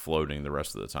was like floating the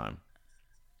rest of the time.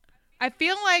 I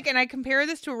feel like, and I compare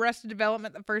this to Arrested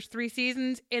Development, the first 3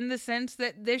 seasons, in the sense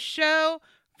that this show,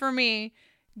 for me,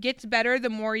 gets better the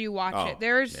more you watch it.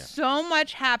 There's so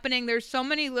much happening. There's so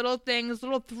many little things,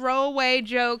 little throwaway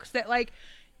jokes that like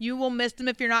you will miss them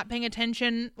if you're not paying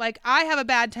attention. Like, I have a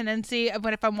bad tendency of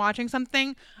when if I'm watching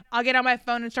something, I'll get on my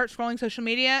phone and start scrolling social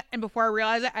media, and before I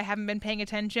realize it, I haven't been paying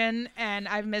attention and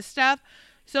I've missed stuff.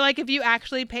 So, like, if you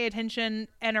actually pay attention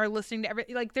and are listening to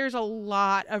everything, like, there's a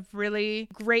lot of really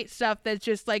great stuff that's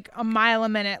just, like, a mile a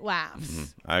minute laughs.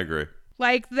 Mm-hmm. I agree.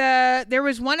 Like, there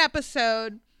was one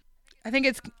episode, I think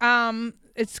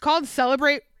it's called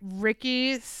Celebrate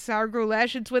Ricky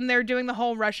Sargulesh. It's when they're doing the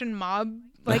whole Russian mob,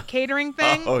 like, catering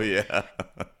thing. Oh, yeah.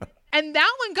 And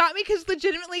that one got me because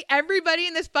legitimately everybody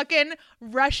in this fucking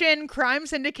Russian crime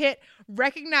syndicate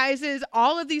recognizes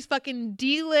all of these fucking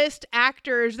D-list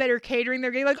actors that are catering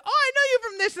their game. Like, oh, I know you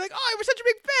from this. Like, oh, I was such a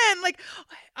big fan. Like,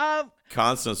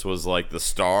 Constance was like the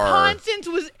star. Constance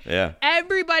was. Yeah.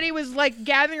 Everybody was like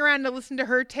gathering around to listen to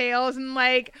her tales and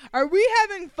like, are we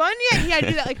having fun yet? He had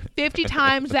to do that like 50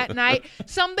 times that night.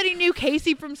 Somebody knew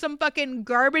Casey from some fucking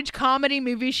garbage comedy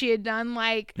movie she had done.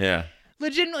 Like, yeah.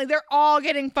 Legitimately, they're all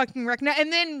getting fucking recognized.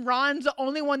 And then Ron's the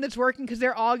only one that's working because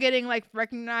they're all getting, like,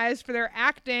 recognized for their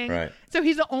acting. Right. So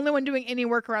he's the only one doing any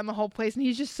work around the whole place. And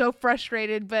he's just so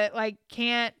frustrated, but, like,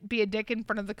 can't be a dick in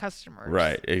front of the customers.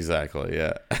 Right. Exactly.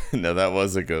 Yeah. No, that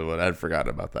was a good one. I'd forgotten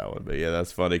about that one. But, yeah,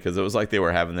 that's funny because it was like they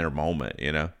were having their moment,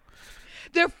 you know?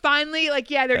 They're finally, like,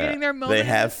 they're getting their moment. They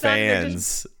have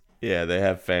fans. Yeah, they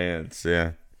have fans.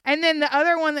 Yeah. And then the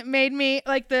other one that made me,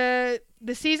 like, the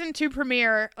season 2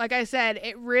 premiere, like I said,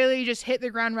 it really just hit the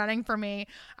ground running for me.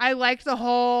 I liked the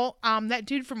whole, that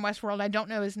dude from Westworld, I don't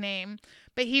know his name,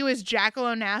 but he was Jackal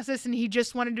Onassis, and he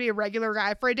just wanted to be a regular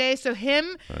guy for a day. So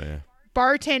him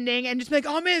bartending and just be like,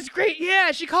 oh man, it's great.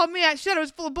 Yeah, she called me out. She said it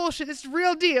was full of bullshit. This is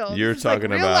real deal. You're talking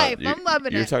like real about life. I'm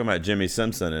loving it. You're talking about Jimmy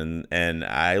Simpson, and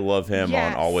I love him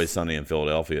on Always Sunny in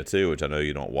Philadelphia too, which I know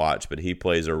you don't watch, but he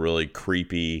plays a really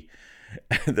creepy.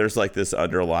 There's like this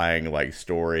underlying like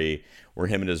story where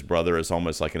him and his brother is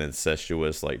almost like an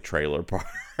incestuous like trailer park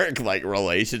like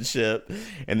relationship,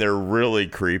 and they're really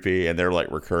creepy, and they're like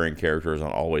recurring characters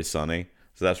on Always Sunny.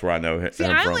 So that's where I know him.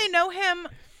 I only know him.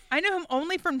 I know him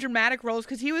only from dramatic roles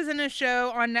because he was in a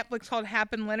show on Netflix called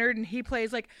Hap and Leonard, and he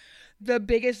plays like the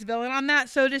biggest villain on that.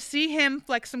 So to see him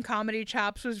flex some comedy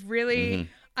chops was really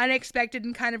unexpected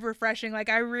and kind of refreshing. Like,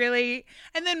 and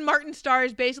then Martin Starr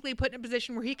is basically put in a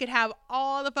position where he could have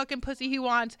all the fucking pussy he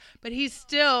wants, but he's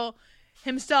still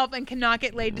himself and cannot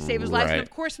get laid to save his life. And of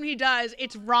course, when he does,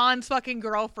 it's Ron's fucking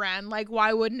girlfriend. Like,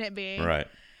 why wouldn't it be? Right.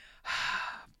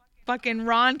 Fucking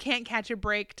Ron can't catch a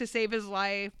break to save his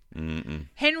life.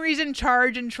 Henry's in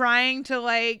charge and trying to,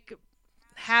 like,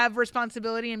 have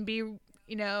responsibility and be,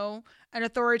 you know, an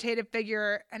authoritative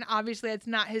figure, and obviously it's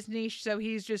not his niche, so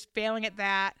he's just failing at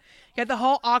that. You got the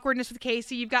whole awkwardness with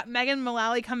Casey. You've got Megan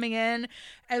Mullally coming in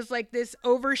as like this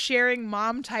oversharing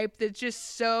mom type that's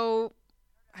just so,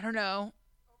 I don't know,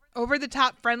 over the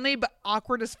top friendly but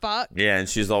awkward as fuck. Yeah, and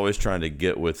she's always trying to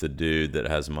get with the dude that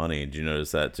has money. Did you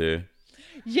notice that too?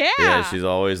 Yeah. Yeah, she's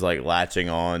always like latching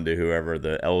on to whoever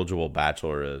the eligible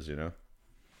bachelor is, you know?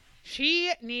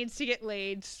 She needs to get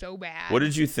laid so bad. What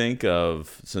did you think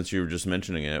of, since you were just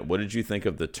mentioning it, what did you think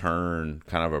of the turn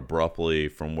kind of abruptly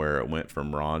from where it went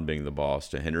from Ron being the boss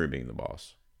to Henry being the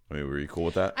boss? I mean, were you cool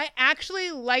with that? I actually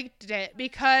liked it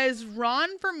because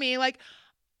Ron, for me, like,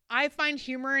 I find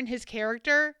humor in his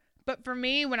character, but for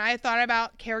me, when I thought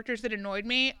about characters that annoyed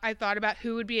me, I thought about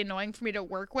who would be annoying for me to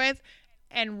work with,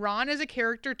 and Ron as a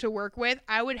character to work with,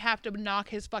 I would have to knock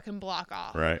his fucking block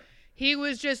off. Right. He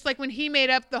was just like, when he made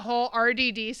up the whole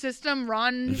RDD system,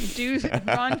 Ron, was it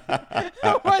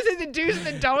the do's and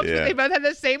the don'ts, but they both had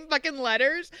the same fucking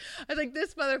letters? I was like,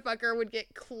 this motherfucker would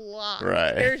get clocked.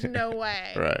 Right. There's no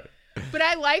way. Right. But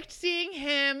I liked seeing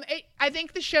him. I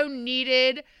think the show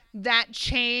needed that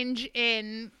change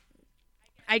in,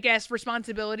 I guess,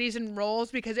 responsibilities and roles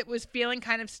because it was feeling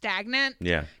kind of stagnant.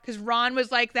 Yeah. Because Ron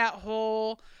was like that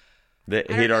whole...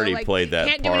 He'd already played that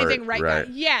can't part. Do anything right. Now.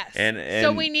 Yes. And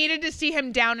so we needed to see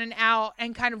him down and out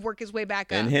and kind of work his way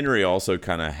back up. And Henry also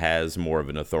kind of has more of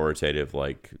an authoritative,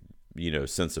 like, you know,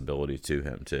 sensibility to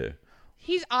him, too.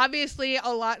 He's obviously a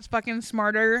lot fucking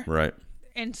smarter. Right.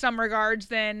 In some regards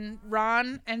than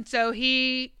Ron. And so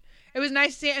it was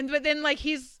nice to see. But then, like,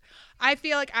 I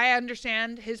feel like I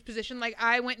understand his position. Like,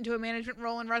 I went into a management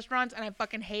role in restaurants and I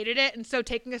fucking hated it. And so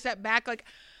taking a step back, like,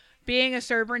 being a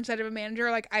server instead of a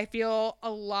manager, like, I feel a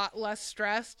lot less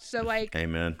stressed. So, like,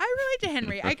 Amen. I relate to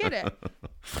Henry. I get it.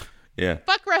 Yeah.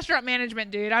 Fuck restaurant management,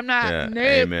 dude. I'm not. Yeah. Nope.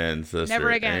 Amen, sister. Never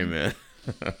again. Amen.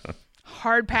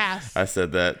 Hard pass. I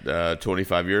said that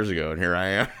 25 years ago, and here I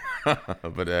am.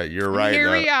 But you're right.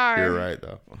 Here we are. You're right,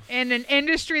 though. In an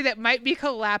industry that might be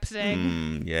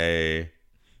collapsing. Yay.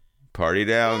 Party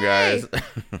down, guys.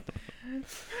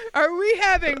 Are we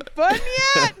having fun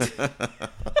yet?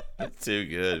 Too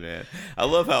good, man. I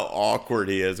love how awkward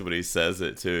he is when he says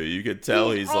it, too. You could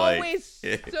tell he's like... always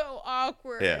so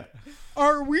awkward. Yeah.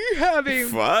 Are we having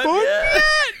fun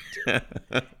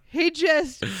yet? He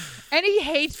just... And he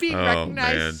hates being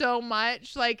recognized so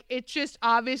much. Like, it's just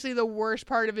obviously the worst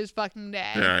part of his fucking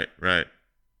day. Right.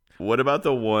 What about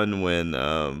the one when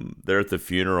they're at the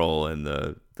funeral and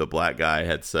the black guy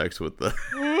had sex with the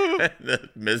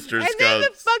Mr. And Scopes? then the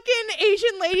fucking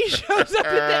Asian lady shows up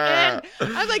at the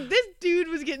end. I was like, this dude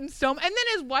was getting so... And then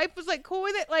his wife was like cool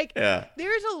with it. Like,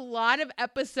 there's a lot of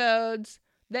episodes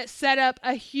that set up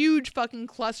a huge fucking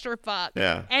clusterfuck.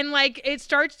 Yeah. And, like, it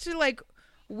starts to, like,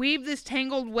 weave this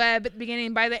tangled web at the beginning.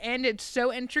 And by the end, it's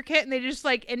so intricate. And they just,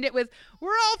 like, end it with, we're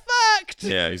all fucked.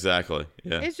 Yeah, exactly.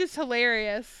 Yeah. It's just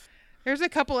hilarious. There's a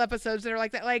couple episodes that are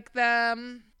like that. Like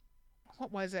the...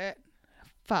 what was it?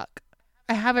 Fuck.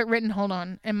 I have it written. Hold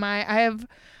on. I have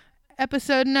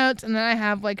episode notes and then I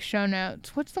have like show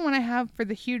notes. What's the one I have for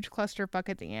the huge clusterfuck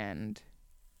at the end?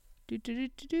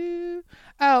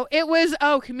 Oh, it was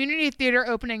Community Theater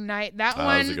opening night. That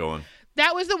one. How's it going?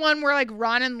 That was the one where like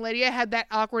Ron and Lydia had that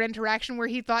awkward interaction where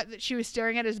he thought that she was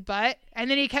staring at his butt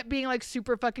and then he kept being like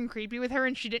super fucking creepy with her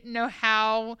and she didn't know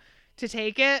how to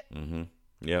take it. Mm-hmm.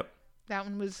 Yep. That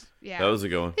one was, yeah. That was a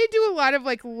good one. They do a lot of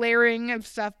like layering of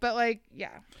stuff, but like,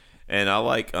 yeah. And I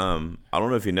like, I don't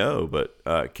know if you know,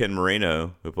 but Ken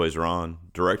Marino, who plays Ron,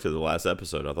 directed the last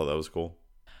episode. I thought that was cool.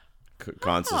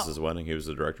 Constance's Wedding. He was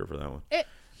the director for that one.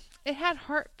 It had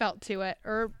heartfelt to it,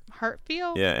 or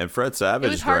heartfeel. Yeah, and Fred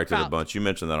Savage directed a bunch. You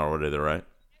mentioned that already, though, right?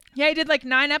 Yeah, he did like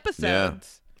 9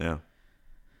 episodes. Yeah.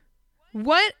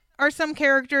 What are some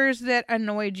characters that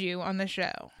annoyed you on the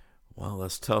show? Well,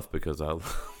 that's tough because I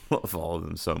love all of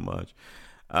them so much.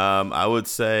 I would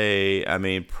say,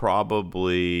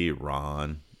 probably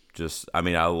Ron.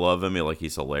 I love him. Like,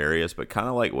 he's hilarious, but kind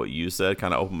of like what you said,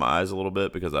 kind of opened my eyes a little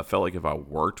bit because I felt like if I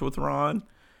worked with Ron,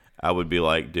 I would be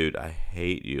like, dude, I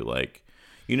hate you. Like,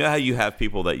 you know how you have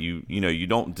people that you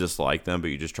don't dislike them, but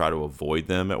you just try to avoid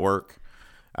them at work.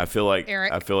 I feel like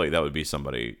Eric. that would be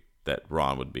somebody that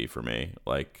Ron would be for me.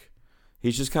 Like,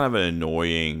 he's just kind of an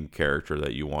annoying character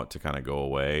that you want to kind of go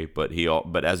away. But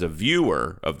but as a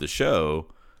viewer of the show,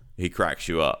 he cracks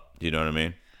you up. Do you know what I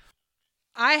mean?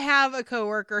 I have a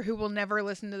coworker who will never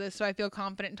listen to this, so I feel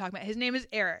confident in talking about it. His name is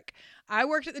Eric. I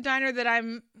worked at the diner that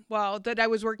I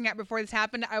was working at before this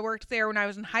happened. I worked there when I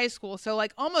was in high school, so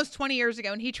like almost 20 years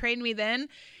ago, and he trained me then.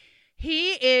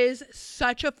 He is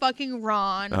such a fucking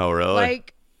Ron. Oh, really?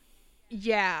 Like,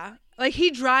 yeah. Like, he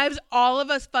drives all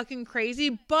of us fucking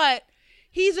crazy, but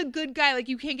he's a good guy. Like,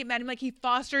 you can't get mad at him. Like, he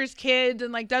fosters kids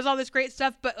and, like, does all this great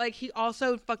stuff, but, like, he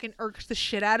also fucking irks the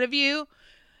shit out of you.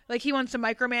 Like, he wants to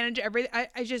micromanage everything.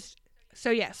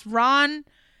 So yes, Ron.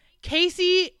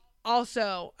 Casey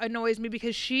also annoys me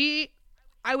because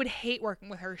I would hate working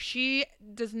with her. She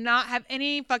does not have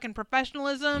any fucking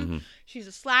professionalism. Mm-hmm. She's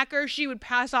a slacker. She would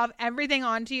pass off everything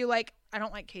onto you. Like, I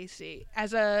don't like Casey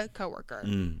as a coworker.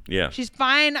 Yeah. She's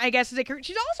fine, I guess, as a character.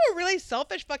 She's also a really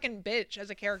selfish fucking bitch as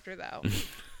a character, though.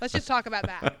 Let's just talk about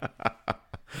that.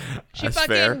 She That's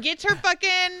fucking fair. gets her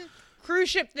fucking cruise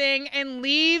ship thing and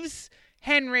leaves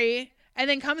Henry, and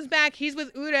then comes back. He's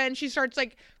with Uda, and she starts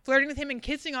like flirting with him and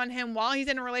kissing on him while he's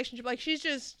in a relationship. Like, she's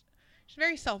a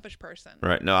very selfish person.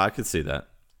 Right. No, I could see that.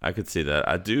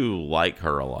 I do like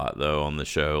her a lot though on the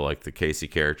show, like the Casey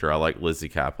character. I like Lizzie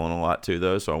Kaplan a lot too,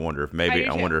 though. So I wonder if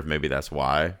maybe that's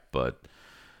why. But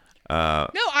no,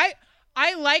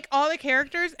 I like all the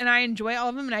characters and I enjoy all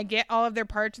of them and I get all of their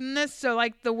parts in this. So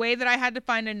like the way that I had to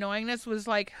find annoyingness was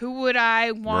like, who would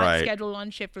I want scheduled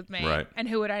on shift with me, and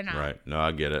who would I not? Right. No,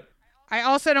 I get it. I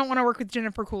also don't want to work with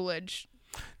Jennifer Coolidge.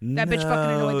 That bitch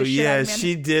fucking annoyed the shit out of me. Yeah,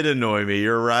 she did annoy me.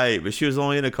 You're right. But she was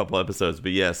only in a couple episodes.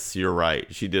 But yes, you're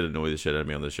right. She did annoy the shit out of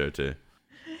me on the show too.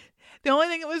 The only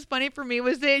thing that was funny for me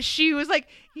was that she was like,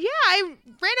 yeah, I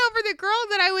ran over the girl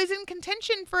that I was in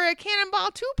contention for a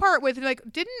Cannonball 2-part with. And like,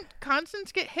 didn't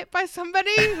Constance get hit by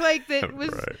somebody? Like, that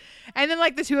was... Right. And then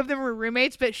like the two of them were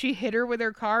roommates, but she hit her with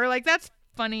her car. Like, that's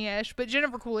funny-ish. But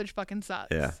Jennifer Coolidge fucking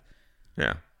sucks.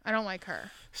 Yeah. I don't like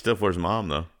her. Stifler's mom,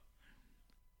 though.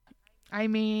 I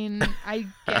mean, I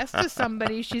guess to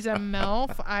somebody she's a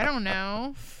MILF. I don't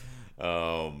know.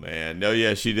 Oh, man. No,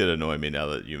 yeah, she did annoy me now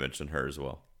that you mentioned her as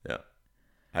well. Yeah.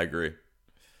 I agree.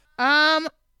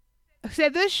 So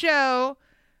this show,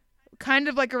 kind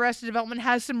of like Arrested Development,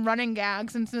 has some running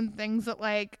gags and some things that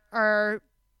like are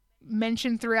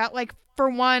mentioned throughout. Like, for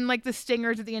one, like the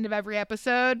stingers at the end of every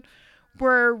episode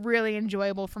were really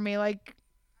enjoyable for me. Like,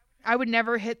 I would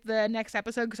never hit the next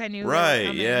episode because I knew.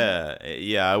 Right.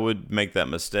 Yeah. I would make that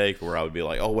mistake where I would be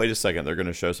like, "Oh, wait a second, they're going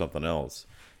to show something else."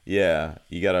 Yeah,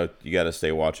 you gotta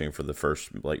stay watching for the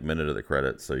first like minute of the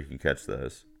credits so you can catch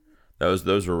those.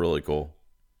 Those were really cool.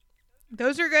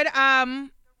 Those are good.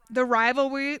 The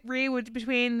rivalry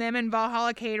between them and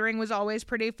Valhalla Catering was always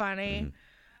pretty funny.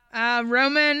 Mm-hmm.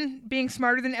 Roman being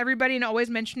smarter than everybody and always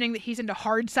mentioning that he's into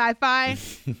hard sci-fi.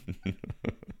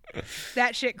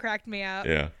 That shit cracked me up.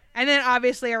 Yeah. And then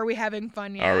obviously, are we having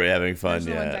fun yet? Are we having fun Those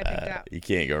are the ones I picked up. You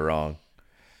can't go wrong.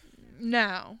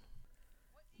 No.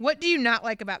 What do you not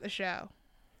like about the show,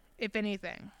 if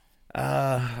anything?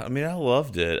 I mean, I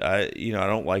loved it. I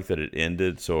don't like that it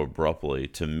ended so abruptly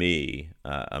to me.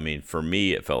 I mean, for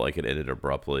me, it felt like it ended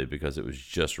abruptly because it was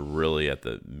just really at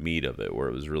the meat of it where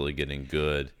it was really getting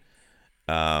good.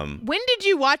 When did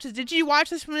you watch this? Did you watch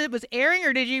this when it was airing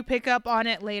or did you pick up on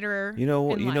it later? You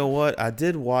know what? I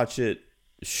did watch it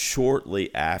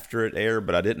shortly after it aired,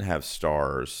 but I didn't have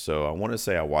Stars. So I want to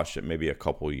say I watched it maybe a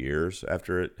couple years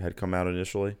after it had come out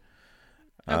initially.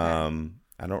 Okay.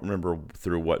 I don't remember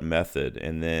through what method,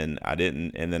 and then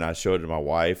I showed it to my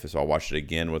wife, so I watched it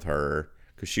again with her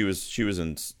because she was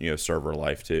in server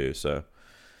life too, so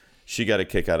she got a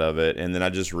kick out of it, and then I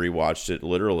just rewatched it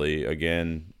literally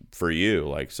again for you,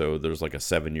 like, so there's like a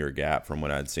 7-year gap from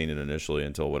when I'd seen it initially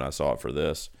until when I saw it for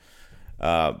this.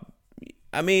 I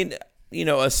mean,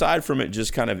 aside from it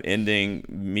just kind of ending,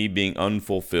 me being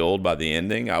unfulfilled by the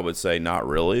ending, I would say not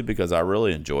really, because I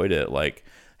really enjoyed it. Like,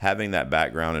 having that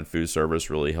background in food service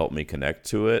really helped me connect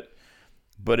to it.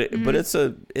 But it's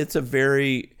a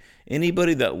very,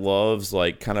 anybody that loves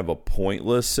like kind of a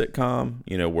pointless sitcom,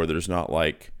 where there's not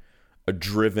like a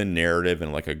driven narrative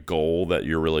and like a goal that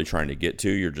you're really trying to get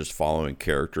to, you're just following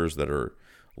characters that are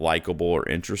likable or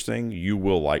interesting, you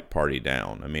will like Party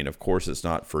Down. I mean, of course, it's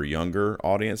not for younger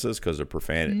audiences because of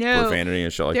profanity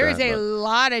and shit like that. There's a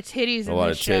lot of titties in this show. A lot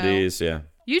of titties, yeah.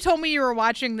 You told me you were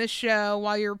watching this show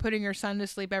while you were putting your son to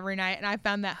sleep every night, and I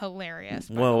found that hilarious.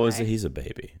 Well, he's a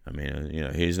baby. I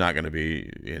mean, he's not going to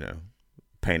be,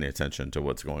 paying attention to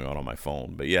what's going on my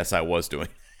phone. But yes, I was doing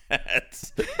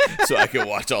so I could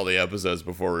watch all the episodes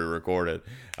before we recorded.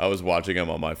 I was watching him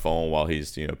on my phone while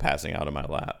he's passing out in my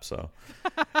lap. So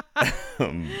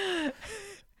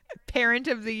Parent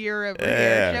of the year over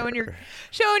here,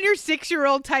 showing your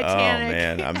 6-year-old Titanic. Oh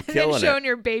man, I'm and killing then showing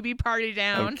your baby Party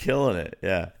Down. I'm killing it.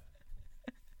 Yeah.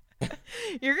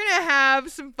 You're gonna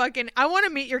have some fucking. I want to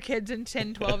meet your kids in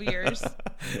 10, 12 years.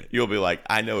 You'll be like,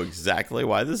 I know exactly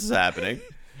why this is happening.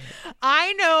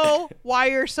 I know why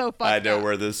you're so fucked I know up.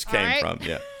 where this came from.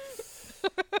 Yeah.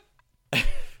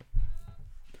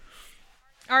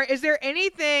 All right. Is there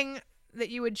anything that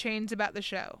you would change about the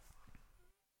show?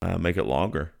 Make it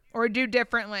longer. Or do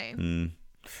differently? The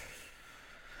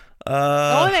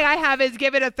only thing I have is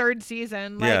give it a 3rd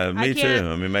season. Like, yeah, me too.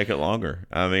 I mean, make it longer.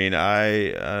 I mean,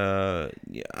 I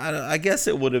guess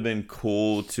it would have been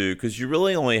cool to, because you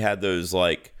really only had those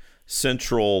like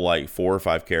central like 4 or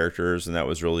 5 characters, and that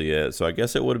was really it. So I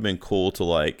guess it would have been cool to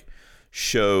like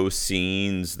show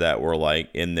scenes that were like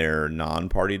in their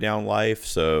non-Party Down life.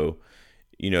 So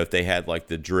if they had like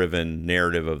the driven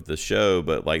narrative of the show,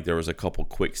 but like there was a couple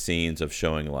quick scenes of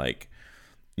showing like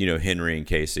Henry and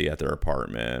Casey at their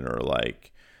apartment, or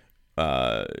like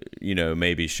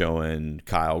maybe showing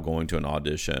Kyle going to an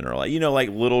audition, or like like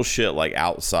little shit like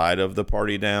outside of the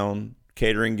Party Down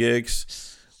catering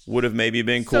gigs would have maybe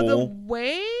been cool. So the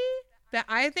way that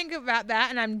I think about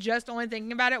that, and I'm just only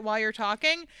thinking about it while you're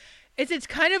talking, it's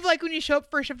kind of like when you show up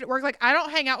for a shift at work. Like, I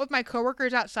don't hang out with my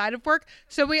coworkers outside of work,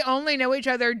 so we only know each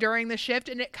other during the shift,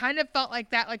 and it kind of felt like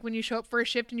that, like when you show up for a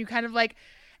shift and you kind of like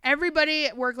everybody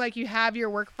at work, like you have your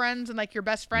work friends and like your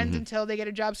best friends until they get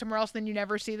a job somewhere else, then you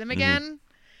never see them again.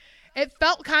 It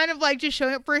felt kind of like just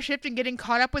showing up for a shift and getting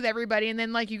caught up with everybody, and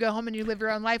then like you go home and you live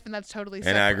your own life, and that's totally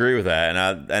separate. And I agree with that,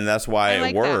 and that's why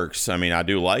it works. I mean, I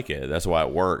do like it. That's why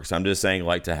it works. I'm just saying,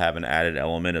 like, to have an added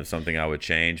element of something I would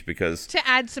change, because to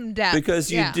add some depth.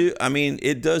 Because you do. I mean,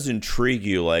 it does intrigue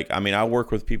you. Like, I mean, I work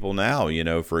with people now,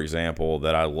 for example,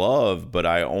 that I love, but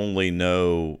I only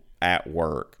know at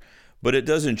work. But it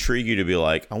does intrigue you to be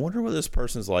like, I wonder what this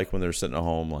person's like when they're sitting at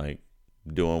home, like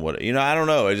doing what, I don't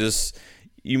know. It just,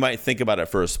 you might think about it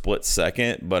for a split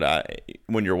second, but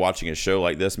when you're watching a show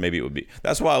like this, maybe it would be.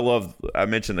 That's why I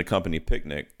mentioned the company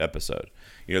picnic episode.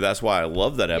 That's why I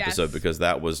love that episode, because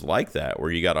that was like that, where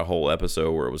you got a whole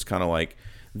episode where it was kind of like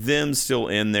them still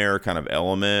in their kind of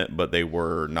element, but they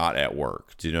were not at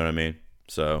work. Do you know what I mean?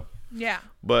 So, yeah.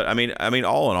 But I mean,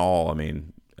 all in all, I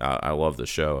mean, I love the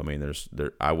show. I mean,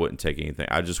 I wouldn't take anything.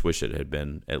 I just wish it had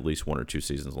been at least 1 or 2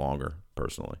 seasons longer,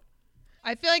 personally.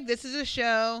 I feel like this is a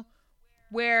show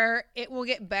where it will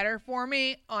get better for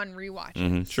me on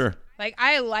rewatches. Sure. Like,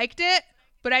 I liked it,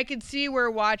 but I could see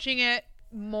where watching it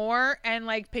more and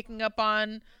like picking up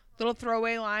on little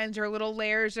throwaway lines or little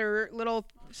layers or little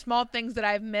small things that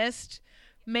I've missed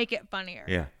make it funnier.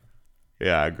 Yeah.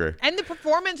 Yeah, I agree. And the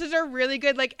performances are really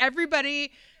good. Like,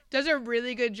 everybody does a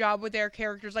really good job with their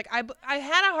characters. Like, I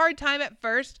had a hard time at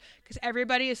first, because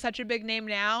everybody is such a big name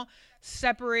now,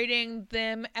 separating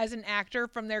them as an actor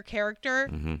from their character.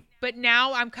 But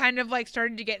now I'm kind of like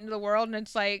starting to get into the world, and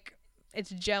it's like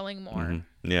it's gelling more.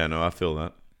 Yeah, no, I feel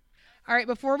that. All right,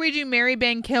 before we do Marry,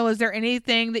 Bang, Kill, is there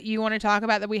anything that you want to talk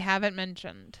about that we haven't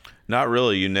mentioned? Not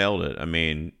really. You nailed it. I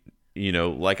mean,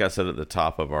 like I said at the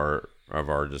top of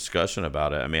our discussion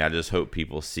about it, I mean, I just hope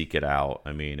people seek it out.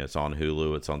 I mean, it's on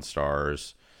Hulu, it's on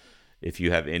Stars. If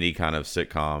you have any kind of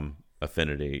sitcom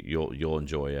affinity, you'll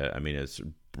enjoy it. I mean, it's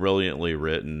brilliantly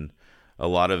written. A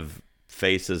lot of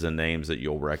faces and names that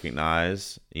you'll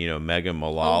recognize. Megan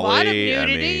Mullally. A lot of nudity. I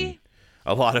mean,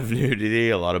 a lot of nudity,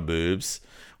 a lot of boobs,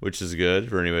 which is good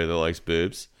for anybody that likes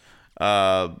boobs.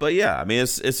 But yeah, I mean,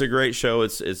 it's a great show.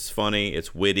 It's funny.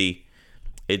 It's witty.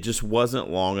 It just wasn't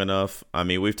long enough. I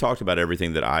mean, we've talked about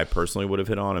everything that I personally would have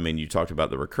hit on. I mean, you talked about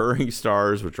the recurring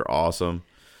stars, which are awesome.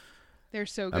 They're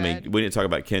so good. I mean, we didn't talk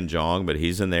about Ken Jeong, but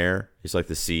he's in there. He's like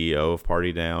the CEO of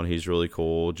Party Down. He's really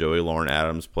cool. Joey Lauren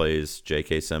Adams plays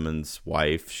J.K. Simmons'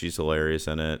 wife. She's hilarious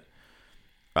in it.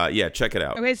 Yeah, check it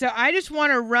out. Okay, so I just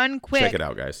want to run quick. Check it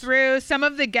out, guys. Through some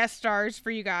of the guest stars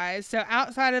for you guys. So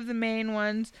outside of the main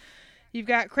ones, you've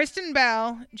got Kristen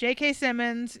Bell, J.K.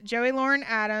 Simmons, Joey Lauren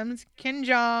Adams, Ken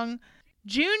Jeong,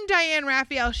 June Diane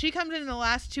Raphael. She comes in the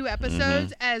last 2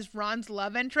 episodes as Ron's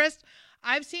love interest.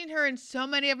 I've seen her in so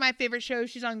many of my favorite shows.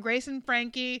 She's on Grace and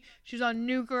Frankie. She's on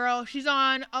New Girl. She's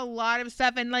on a lot of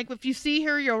stuff. And like, if you see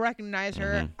her, you'll recognize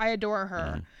her. I adore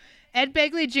her. Ed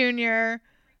Begley Jr.,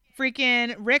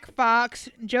 freaking Rick Fox,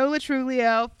 Joe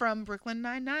Latrulio from Brooklyn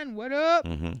Nine-Nine. What up?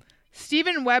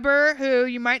 Steven Weber, who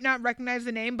you might not recognize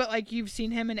the name, but like you've seen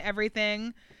him in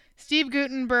everything. Steve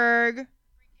Guttenberg,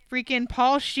 freaking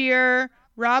Paul Scheer,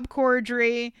 Rob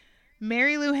Corddry,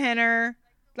 Mary Lou Henner,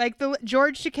 like the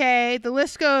George Takei. The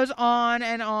list goes on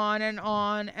and on and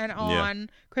on and on. Yeah.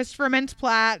 Christopher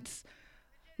Mintz-Platz.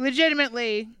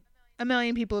 Legitimately, a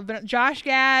million people have been. Josh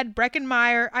Gad, Breckin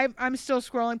Meyer. I'm still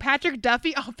scrolling. Patrick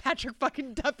Duffy. Oh, Patrick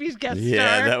fucking Duffy's guest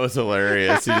Yeah, star. that was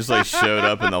hilarious. He just like showed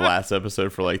up in the last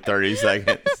episode for like 30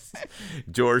 seconds.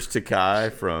 George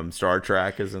Takei from Star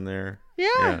Trek is in there.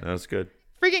 Yeah. That was good.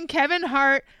 Freaking Kevin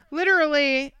Hart.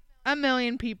 Literally a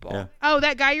million people. Yeah. Oh,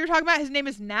 that guy you were talking about, his name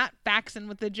is Nat Faxon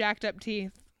with the jacked up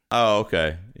teeth. Oh,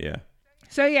 okay. Yeah.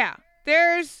 So yeah,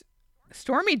 there's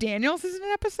Stormy Daniels is in an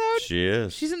episode. She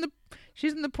is. She's in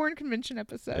the porn convention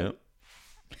episode. Yep.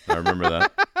 I remember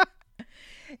that.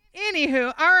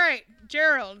 Anywho, all right,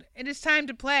 Gerald, it is time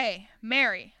to play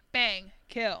Marry, Bang,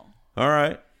 Kill. All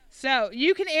right. So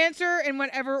you can answer in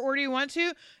whatever order you want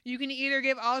to. You can either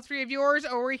give all three of yours,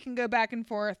 or we can go back and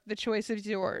forth. The choice is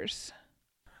yours.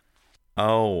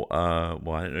 Oh,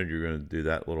 well, I didn't know you were going to do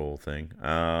that little thing.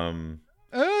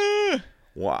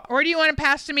 Wow. Or do you want to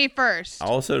pass to me first? I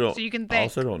also don't. So you can I think.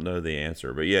 also don't know the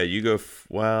answer, but yeah, you go.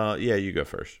 You go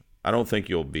first. I don't think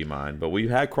you'll be mine, but we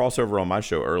had crossover on my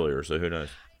show earlier, so who knows?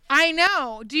 I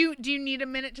know. Do you need a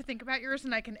minute to think about yours,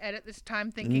 and I can edit this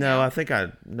time thinking? No, out? I think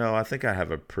I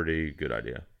have a pretty good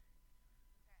idea.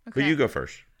 Okay. But you go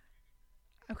first.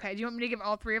 Okay. Do you want me to give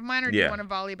all three of mine, or do you want to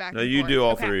volley back? No, and you forth? do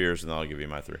all Okay. three of yours, and then I'll give you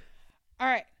my three. All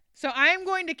right. So I'm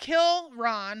going to kill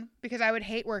Ron because I would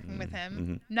hate working with him.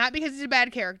 Mm-hmm. Not because he's a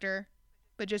bad character,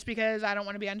 but just because I don't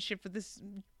want to be on shift with this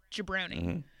jabroni.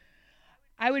 Mm-hmm.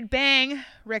 I would bang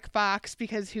Rick Fox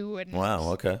because who wouldn't?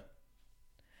 Wow. Okay.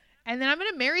 And then I'm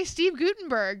going to marry Steve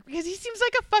Guttenberg because he seems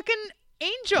like a fucking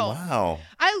angel. Wow.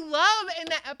 I love in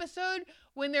that episode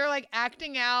when they're like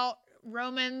acting out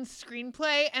Roman's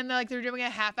screenplay and they're doing a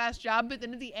half-assed job, but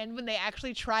then at the end when they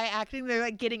actually try acting, they're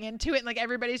like getting into it and like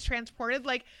everybody's transported.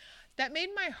 Like that made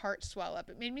my heart swell up.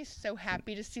 It made me so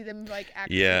happy to see them like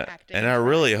actually acting. And I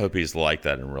really hope he's like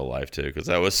that in real life too, because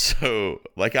that was so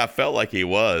like I felt like he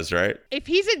was, right? If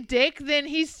he's a dick, then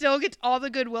he still gets all the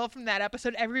goodwill from that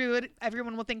episode.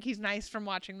 Everyone will think he's nice from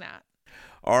watching that.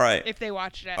 All right. If they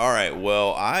watched it. All right.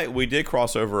 Well, we did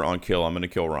cross over on Kill. I'm going to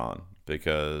kill Ron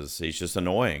because he's just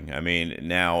annoying. I mean,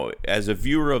 now as a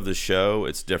viewer of the show,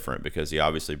 it's different because he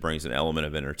obviously brings an element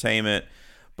of entertainment.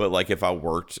 But like if I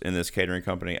worked in this catering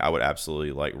company, I would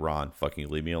absolutely like Ron, fucking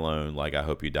leave me alone. Like I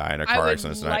hope you die in a car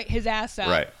accident I tonight. would light his ass up.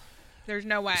 Right. There's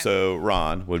no way. So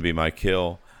Ron would be my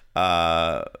kill.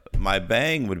 My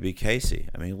bang would be Casey.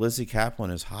 I mean, Lizzie Kaplan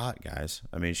is hot, guys.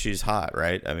 I mean, she's hot,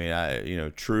 right? I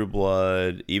mean, True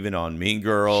Blood, even on Mean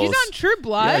Girls. She's on True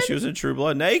Blood? Yeah, she was in True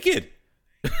Blood naked.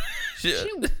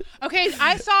 Okay,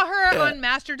 I saw her on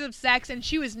Masters of Sex, and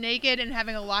she was naked and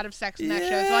having a lot of sex in that show.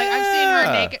 So like, I've seen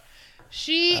her naked.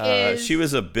 She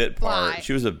was a bit part. fly.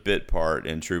 She was a bit part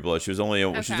in True Blood. She was only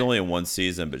Okay. in one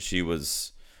season, but she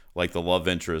was like the love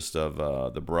interest of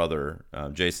the brother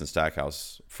Jason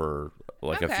Stackhouse for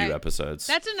like a Okay. few episodes.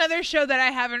 That's another show that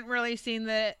I haven't really seen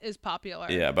that is popular.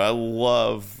 Yeah, but I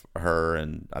love her,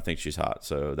 and I think she's hot.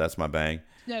 So that's my bang.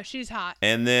 No, she's hot.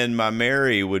 And then my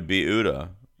Mary would be Uda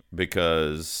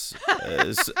because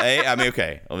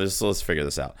okay, let's figure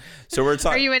this out. So we're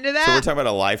talking. Are you into that? So we're talking about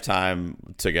a lifetime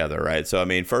together, right? So I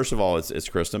mean, first of all, it's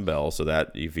Kristen Bell. So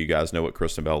that if you guys know what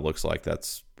Kristen Bell looks like,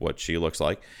 that's what she looks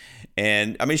like.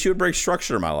 And I mean, she would bring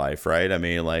structure to my life, right? I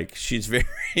mean, like she's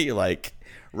very like.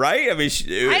 Right? I mean,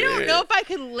 I don't know if I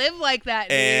could live like that,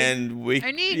 dude. And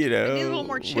I need a little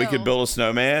more chill. we could build a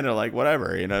snowman or like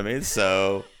whatever, you know what I mean?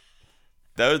 So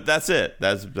that's it.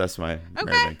 That's my Mary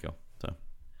Van Kill. So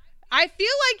I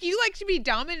feel like you like to be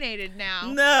dominated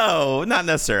now. no, not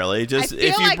necessarily. Just I feel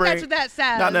if you like bring, that's what that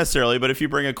says. not necessarily, but if you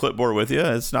bring a clipboard with you,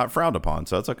 it's not frowned upon,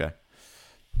 so it's okay.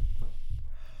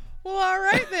 Well, all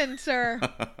right then, sir.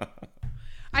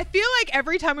 I feel like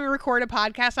every time we record a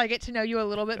podcast, I get to know you a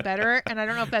little bit better, and I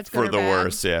don't know if that's good For or the bad.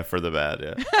 worst, yeah. For the bad,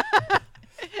 yeah.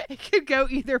 It could go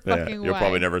either fucking way. You'll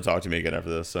probably never talk to me again after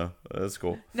this, so that's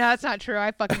cool. No, that's not true.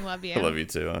 I fucking love you. I love you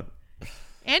too, huh?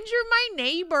 And you're my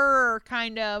neighbor,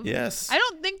 kind of. Yes. I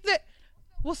don't think that.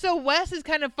 Well, so Wes has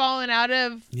kind of fallen out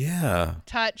of Yeah.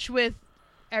 touch with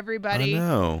everybody. I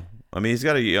know. I mean, he's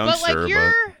got a But youngster, like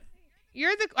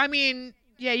you're the. I mean,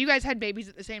 yeah, you guys had babies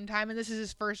at the same time, and this is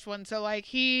his first one. So like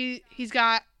he's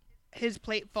got his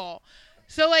plate full.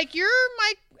 So like you're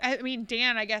my. I mean,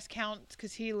 Dan, I guess counts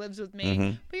because he lives with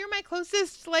me. But you're my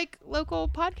closest like local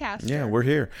podcaster. Yeah, we're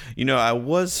here. You know, I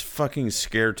was fucking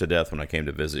scared to death when I came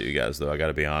to visit you guys, though. I got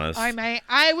to be honest.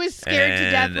 I was scared to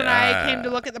death when I came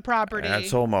to look at the property. And I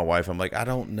told my wife, I'm like, I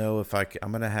don't know if I'm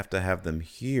going to have to have them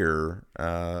here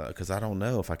because I don't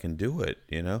know if I can do it,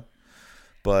 you know?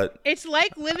 But It's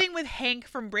like living with Hank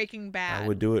from Breaking Bad. I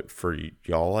would do it for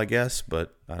y'all, I guess.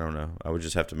 But I don't know. I would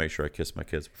just have to make sure I kiss my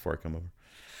kids before I come over.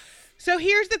 So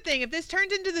here's the thing. If this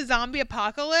turns into the zombie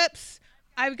apocalypse,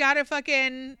 I've got a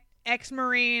fucking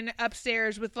ex-Marine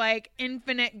upstairs with like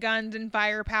infinite guns and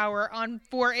firepower on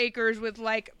 4 acres with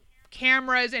like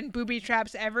cameras and booby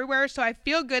traps everywhere. So I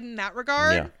feel good in that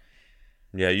regard.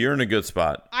 Yeah, you're in a good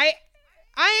spot. I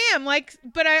am like,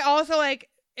 but I also like,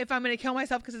 if I'm going to kill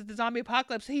myself because it's the zombie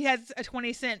apocalypse, he has a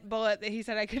 20-cent bullet that he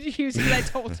said I could use because I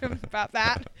told him about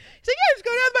that. He's like, yeah, just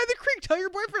go down by the creek. Tell your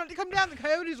boyfriend to come down. The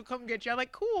coyotes will come get you. I'm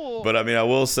like, cool. But I mean, I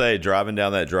will say, driving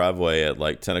down that driveway at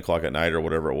like 10 o'clock at night or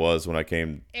whatever it was when I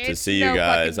came to see you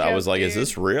guys, I was like, is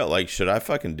this real? Like, should I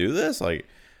fucking do this? Like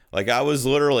I was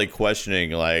literally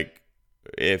questioning, like,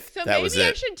 if so that was it. Maybe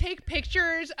I should take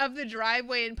pictures of the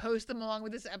driveway and post them along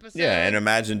with this episode. Yeah, and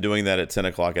imagine doing that at 10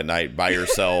 o'clock at night by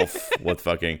yourself with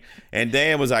fucking... And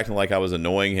Dan was acting like I was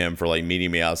annoying him for, like,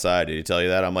 meeting me outside. Did he tell you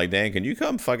that? I'm like, Dan, can you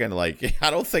come fucking, like... I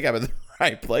don't think I'm in the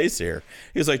right place here.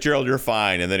 He was like, Gerald, you're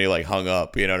fine. And then he, like, hung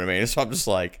up. You know what I mean? So I'm just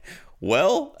like,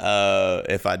 well,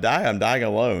 if I die, I'm dying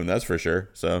alone. That's for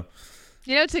sure. So...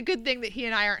 You know, it's a good thing that he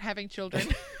and I aren't having children.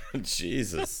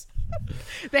 Jesus.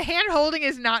 The hand holding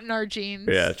is not in our genes.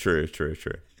 Yeah, true.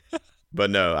 But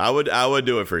no, I would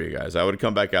do it for you guys. I would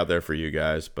come back out there for you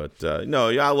guys. But no,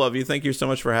 yeah, I love you. Thank you so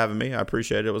much for having me. I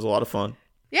appreciate it. It was a lot of fun.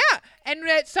 Yeah, and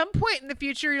at some point in the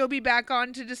future, you'll be back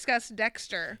on to discuss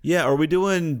Dexter. Yeah, are we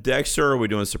doing Dexter or are we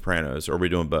doing Sopranos? Or are we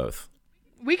doing both?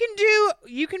 You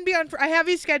can be on, I have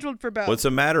you scheduled for both. Well, it's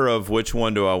a matter of which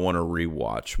one do I want to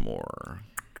rewatch more.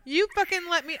 You fucking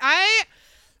let me,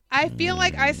 I feel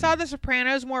like I saw The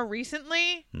Sopranos more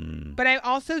recently, but I've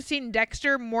also seen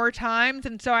Dexter more times,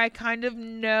 and so I kind of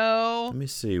know Let me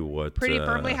see what pretty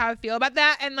firmly how I feel about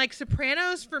that. And like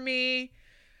Sopranos for me,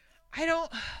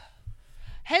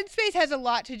 Headspace has a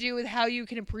lot to do with how you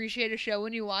can appreciate a show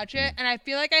when you watch it, and I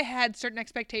feel like I had certain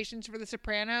expectations for The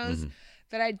Sopranos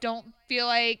that I don't feel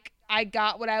like I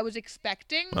got what I was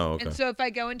expecting. Oh, okay. And so if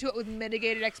I go into it with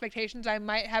mitigated expectations, I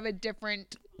might have a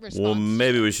different response. Well,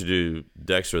 maybe we should do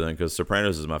Dexter then, because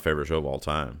Sopranos is my favorite show of all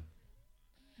time.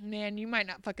 Man, you might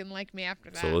not fucking like me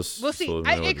after that. So we'll see.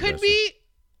 It could be.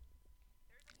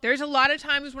 There's a lot of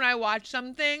times when I watch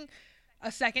something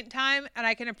a second time and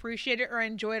I can appreciate it or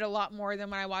enjoy it a lot more than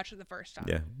when I watch it the first time.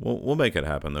 Yeah, we'll make it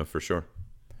happen though, for sure.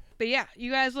 But yeah,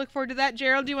 you guys look forward to that.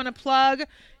 Gerald, do you want to plug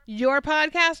your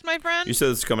podcast, my friend? You said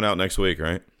it's coming out next week,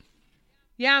 right?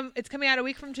 Yeah, it's coming out a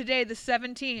week from today, the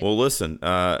 17th. Well, listen,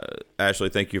 Ashley,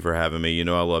 thank you for having me. You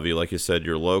know I love you. Like you said,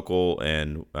 you're local,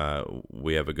 and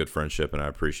we have a good friendship, and I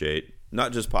appreciate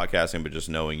not just podcasting, but just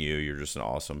knowing you. You're just an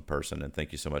awesome person, and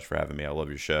thank you so much for having me. I love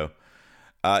your show.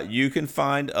 You can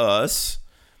find us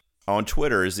on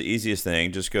Twitter is the easiest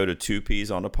thing. Just go to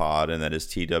 2Ps on the pod, and that is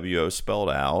TWO spelled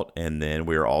out. And then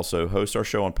we are also host our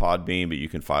show on Podbean, but you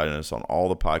can find us on all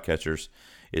the podcatchers.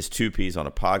 It's 2Ps on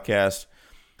a podcast.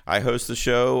 I host the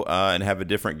show and have a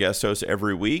different guest host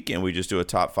every week, and we just do a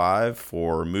top 5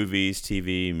 for movies,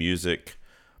 TV, music,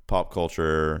 pop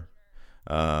culture.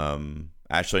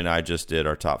 Ashley and I just did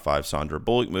our top 5 Sandra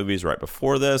Bullock movies right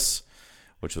before this,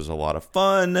 which was a lot of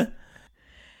fun.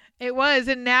 It was,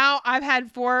 and now I've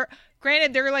had 4.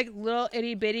 Granted, they're like little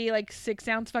itty bitty, like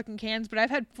 6-ounce fucking cans, but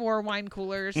I've had 4 wine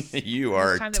coolers. You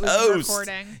are toast.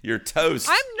 You're toast.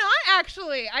 I'm not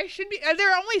actually. I should be.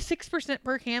 They're only 6%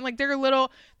 per can. Like they're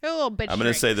little bitch. I'm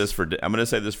gonna say this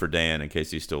for Dan in case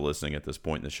he's still listening at this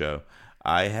point in the show.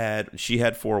 She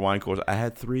had 4 wine coolers. I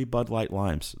had 3 Bud Light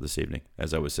limes this evening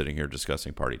as I was sitting here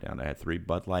discussing Party Down. I had 3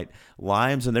 Bud Light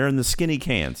limes, and they're in the skinny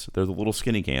cans. They're the little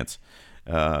skinny cans.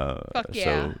 Fuck yeah.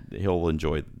 So he'll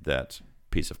enjoy that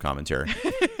piece of commentary.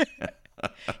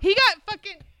 He got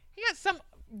some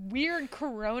weird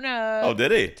Corona. Oh,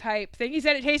 did he? Type thing. He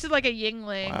said it tasted like a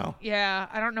Yingling. Wow. Yeah,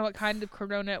 I don't know what kind of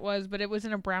Corona it was, but it was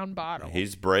in a brown bottle.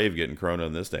 He's brave getting Corona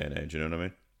in this day and age. You know what I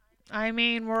mean? I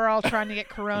mean, we're all trying to get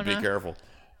Corona. Be careful.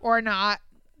 Or not.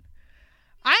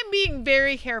 I'm being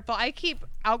very careful. I keep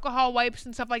alcohol wipes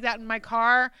and stuff like that in my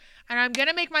car, and I'm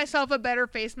gonna make myself a better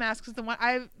face mask because the one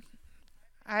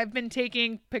I've been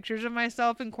taking pictures of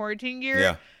myself in quarantine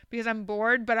gear because I'm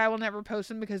bored, but I will never post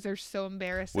them because they're so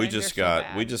embarrassing. We just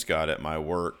got at my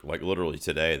work, like literally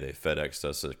today, they FedExed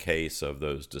us a case of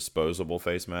those disposable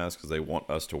face masks because they want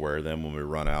us to wear them when we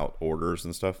run out orders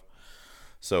and stuff.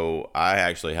 So I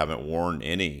actually haven't worn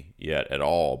any yet at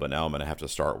all, but now I'm going to have to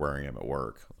start wearing them at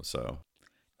work. So,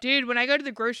 dude, when I go to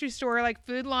the grocery store, like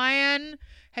Food Lion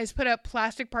has put up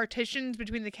plastic partitions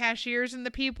between the cashiers and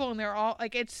the people, and they're all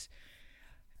like, it's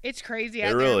crazy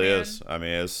out there. It really man. is. I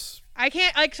mean, I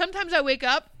can't, like, sometimes I wake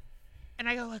up and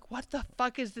I go like, what the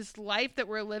fuck is this life that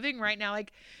we're living right now?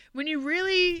 Like, when you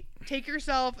really take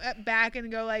yourself back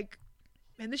and go like,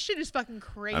 man, this shit is fucking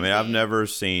crazy. I mean, I've never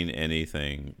seen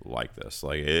anything like this.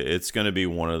 Like, it's going to be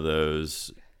one of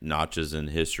those notches in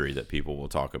history that people will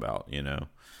talk about, you know?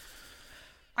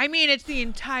 I mean, it's the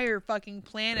entire fucking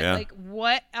planet. Yeah. Like,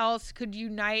 what else could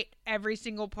unite every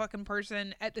single fucking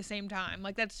person at the same time?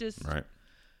 Like, that's just Right.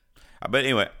 But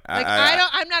anyway, like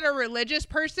I'm not a religious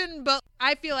person, but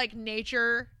I feel like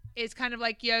nature is kind of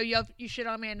like, yo, you shit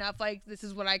on me enough. Like, this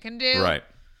is what I can do. Right.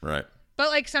 But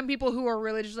like some people who are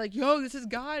religious, like, yo, this is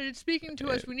God. It's speaking to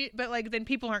us. We need, but like then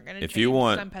people aren't going to. If you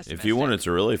wanted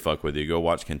to really fuck with you, go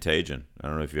watch Contagion. I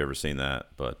don't know if you've ever seen that,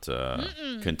 but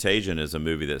Contagion is a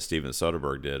movie that Steven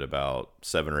Soderbergh did about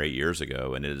 7 or 8 years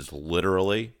ago, and it is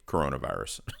literally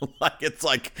coronavirus. Like, it's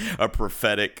like a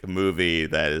prophetic movie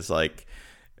that is like,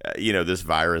 this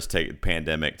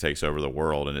pandemic takes over the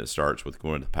world, and it starts with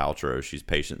Gwyneth Paltrow. She's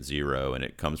patient zero, and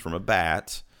it comes from a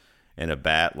bat. And a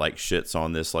bat like shits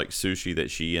on this like sushi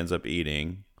that she ends up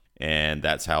eating, and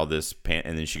that's how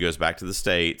and then she goes back to the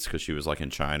States because she was like in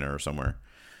China or somewhere.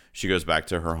 She goes back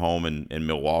to her home in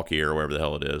Milwaukee or wherever the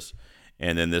hell it is,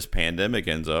 and then this pandemic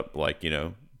ends up like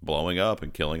blowing up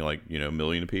and killing like a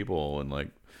million people and like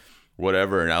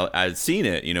whatever. And I'd seen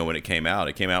it when it came out.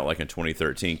 It came out like in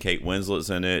 2013. Kate Winslet's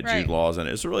in it, right. Jude Law's in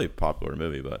it. It's a really popular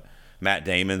movie, but Matt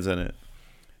Damon's in it.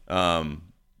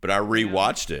 But I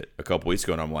rewatched it a couple weeks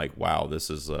ago, and I'm like, wow,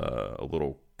 this is a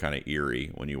little kind of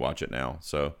eerie when you watch it now.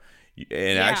 So,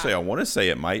 and actually, I want to say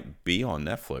it might be on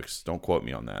Netflix. Don't quote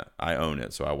me on that. I own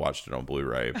it, so I watched it on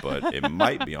Blu-ray, but it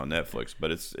might be on Netflix. But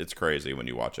it's crazy when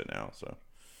you watch it now. So,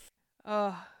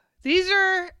 these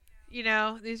are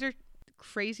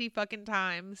crazy fucking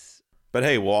times. But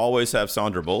hey, we'll always have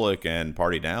Sandra Bullock and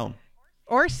Party Down.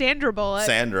 Or Sandra Bullock.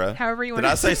 Sandra. However you want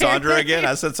to say Did I say Sandra again?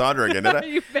 I said Sandra again, did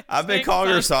I? I've been calling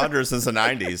her Sandra since the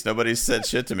 90s. Nobody said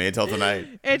shit to me until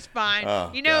tonight. It's fine.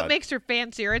 Oh, it makes her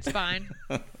fancier. It's fine.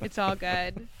 It's all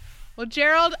good. Well,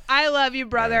 Gerald, I love you,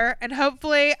 brother. Right. And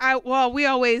hopefully, we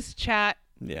always chat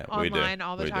online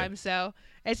all the time. So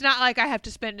it's not like I have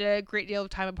to spend a great deal of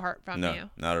time apart from you. No,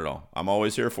 not at all. I'm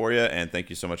always here for you, and thank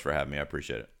you so much for having me. I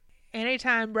appreciate it.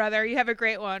 Anytime, brother. You have a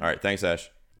great one. All right. Thanks,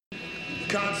 Ash.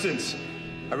 Constance,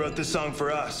 I wrote this song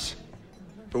for us,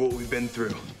 for what we've been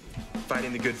through,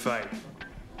 fighting the good fight.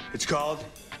 It's called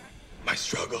My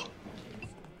Struggle.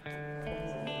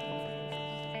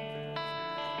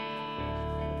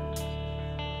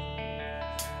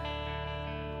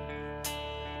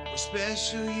 We're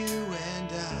special, you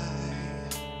and I.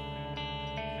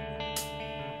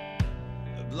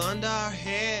 Blonde our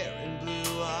hair and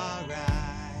blue our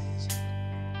eyes.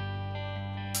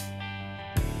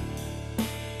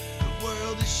 The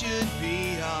world should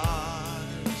be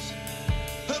ours,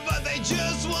 but they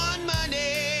just want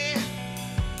money.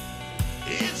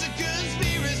 It's a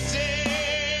conspiracy.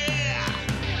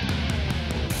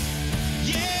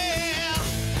 Yeah,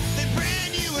 they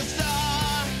brand you a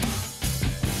star,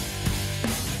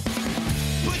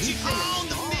 put you on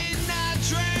the midnight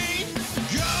train,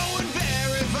 going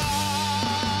very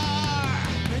far.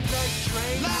 Midnight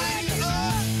train, light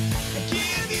up,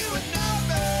 give you a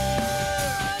number,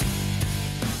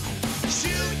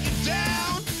 shoot you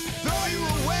down, throw you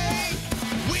away.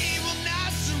 We will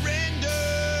not surrender.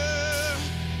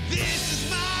 This is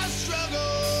my struggle.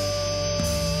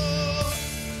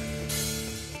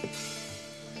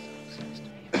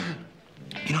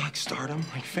 Like stardom,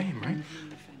 like fame, right?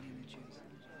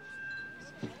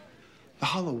 The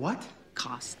hollow what?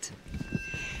 Cost.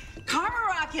 Karma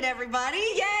Rocket, everybody!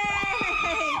 Yay!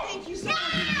 Thank you so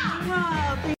much.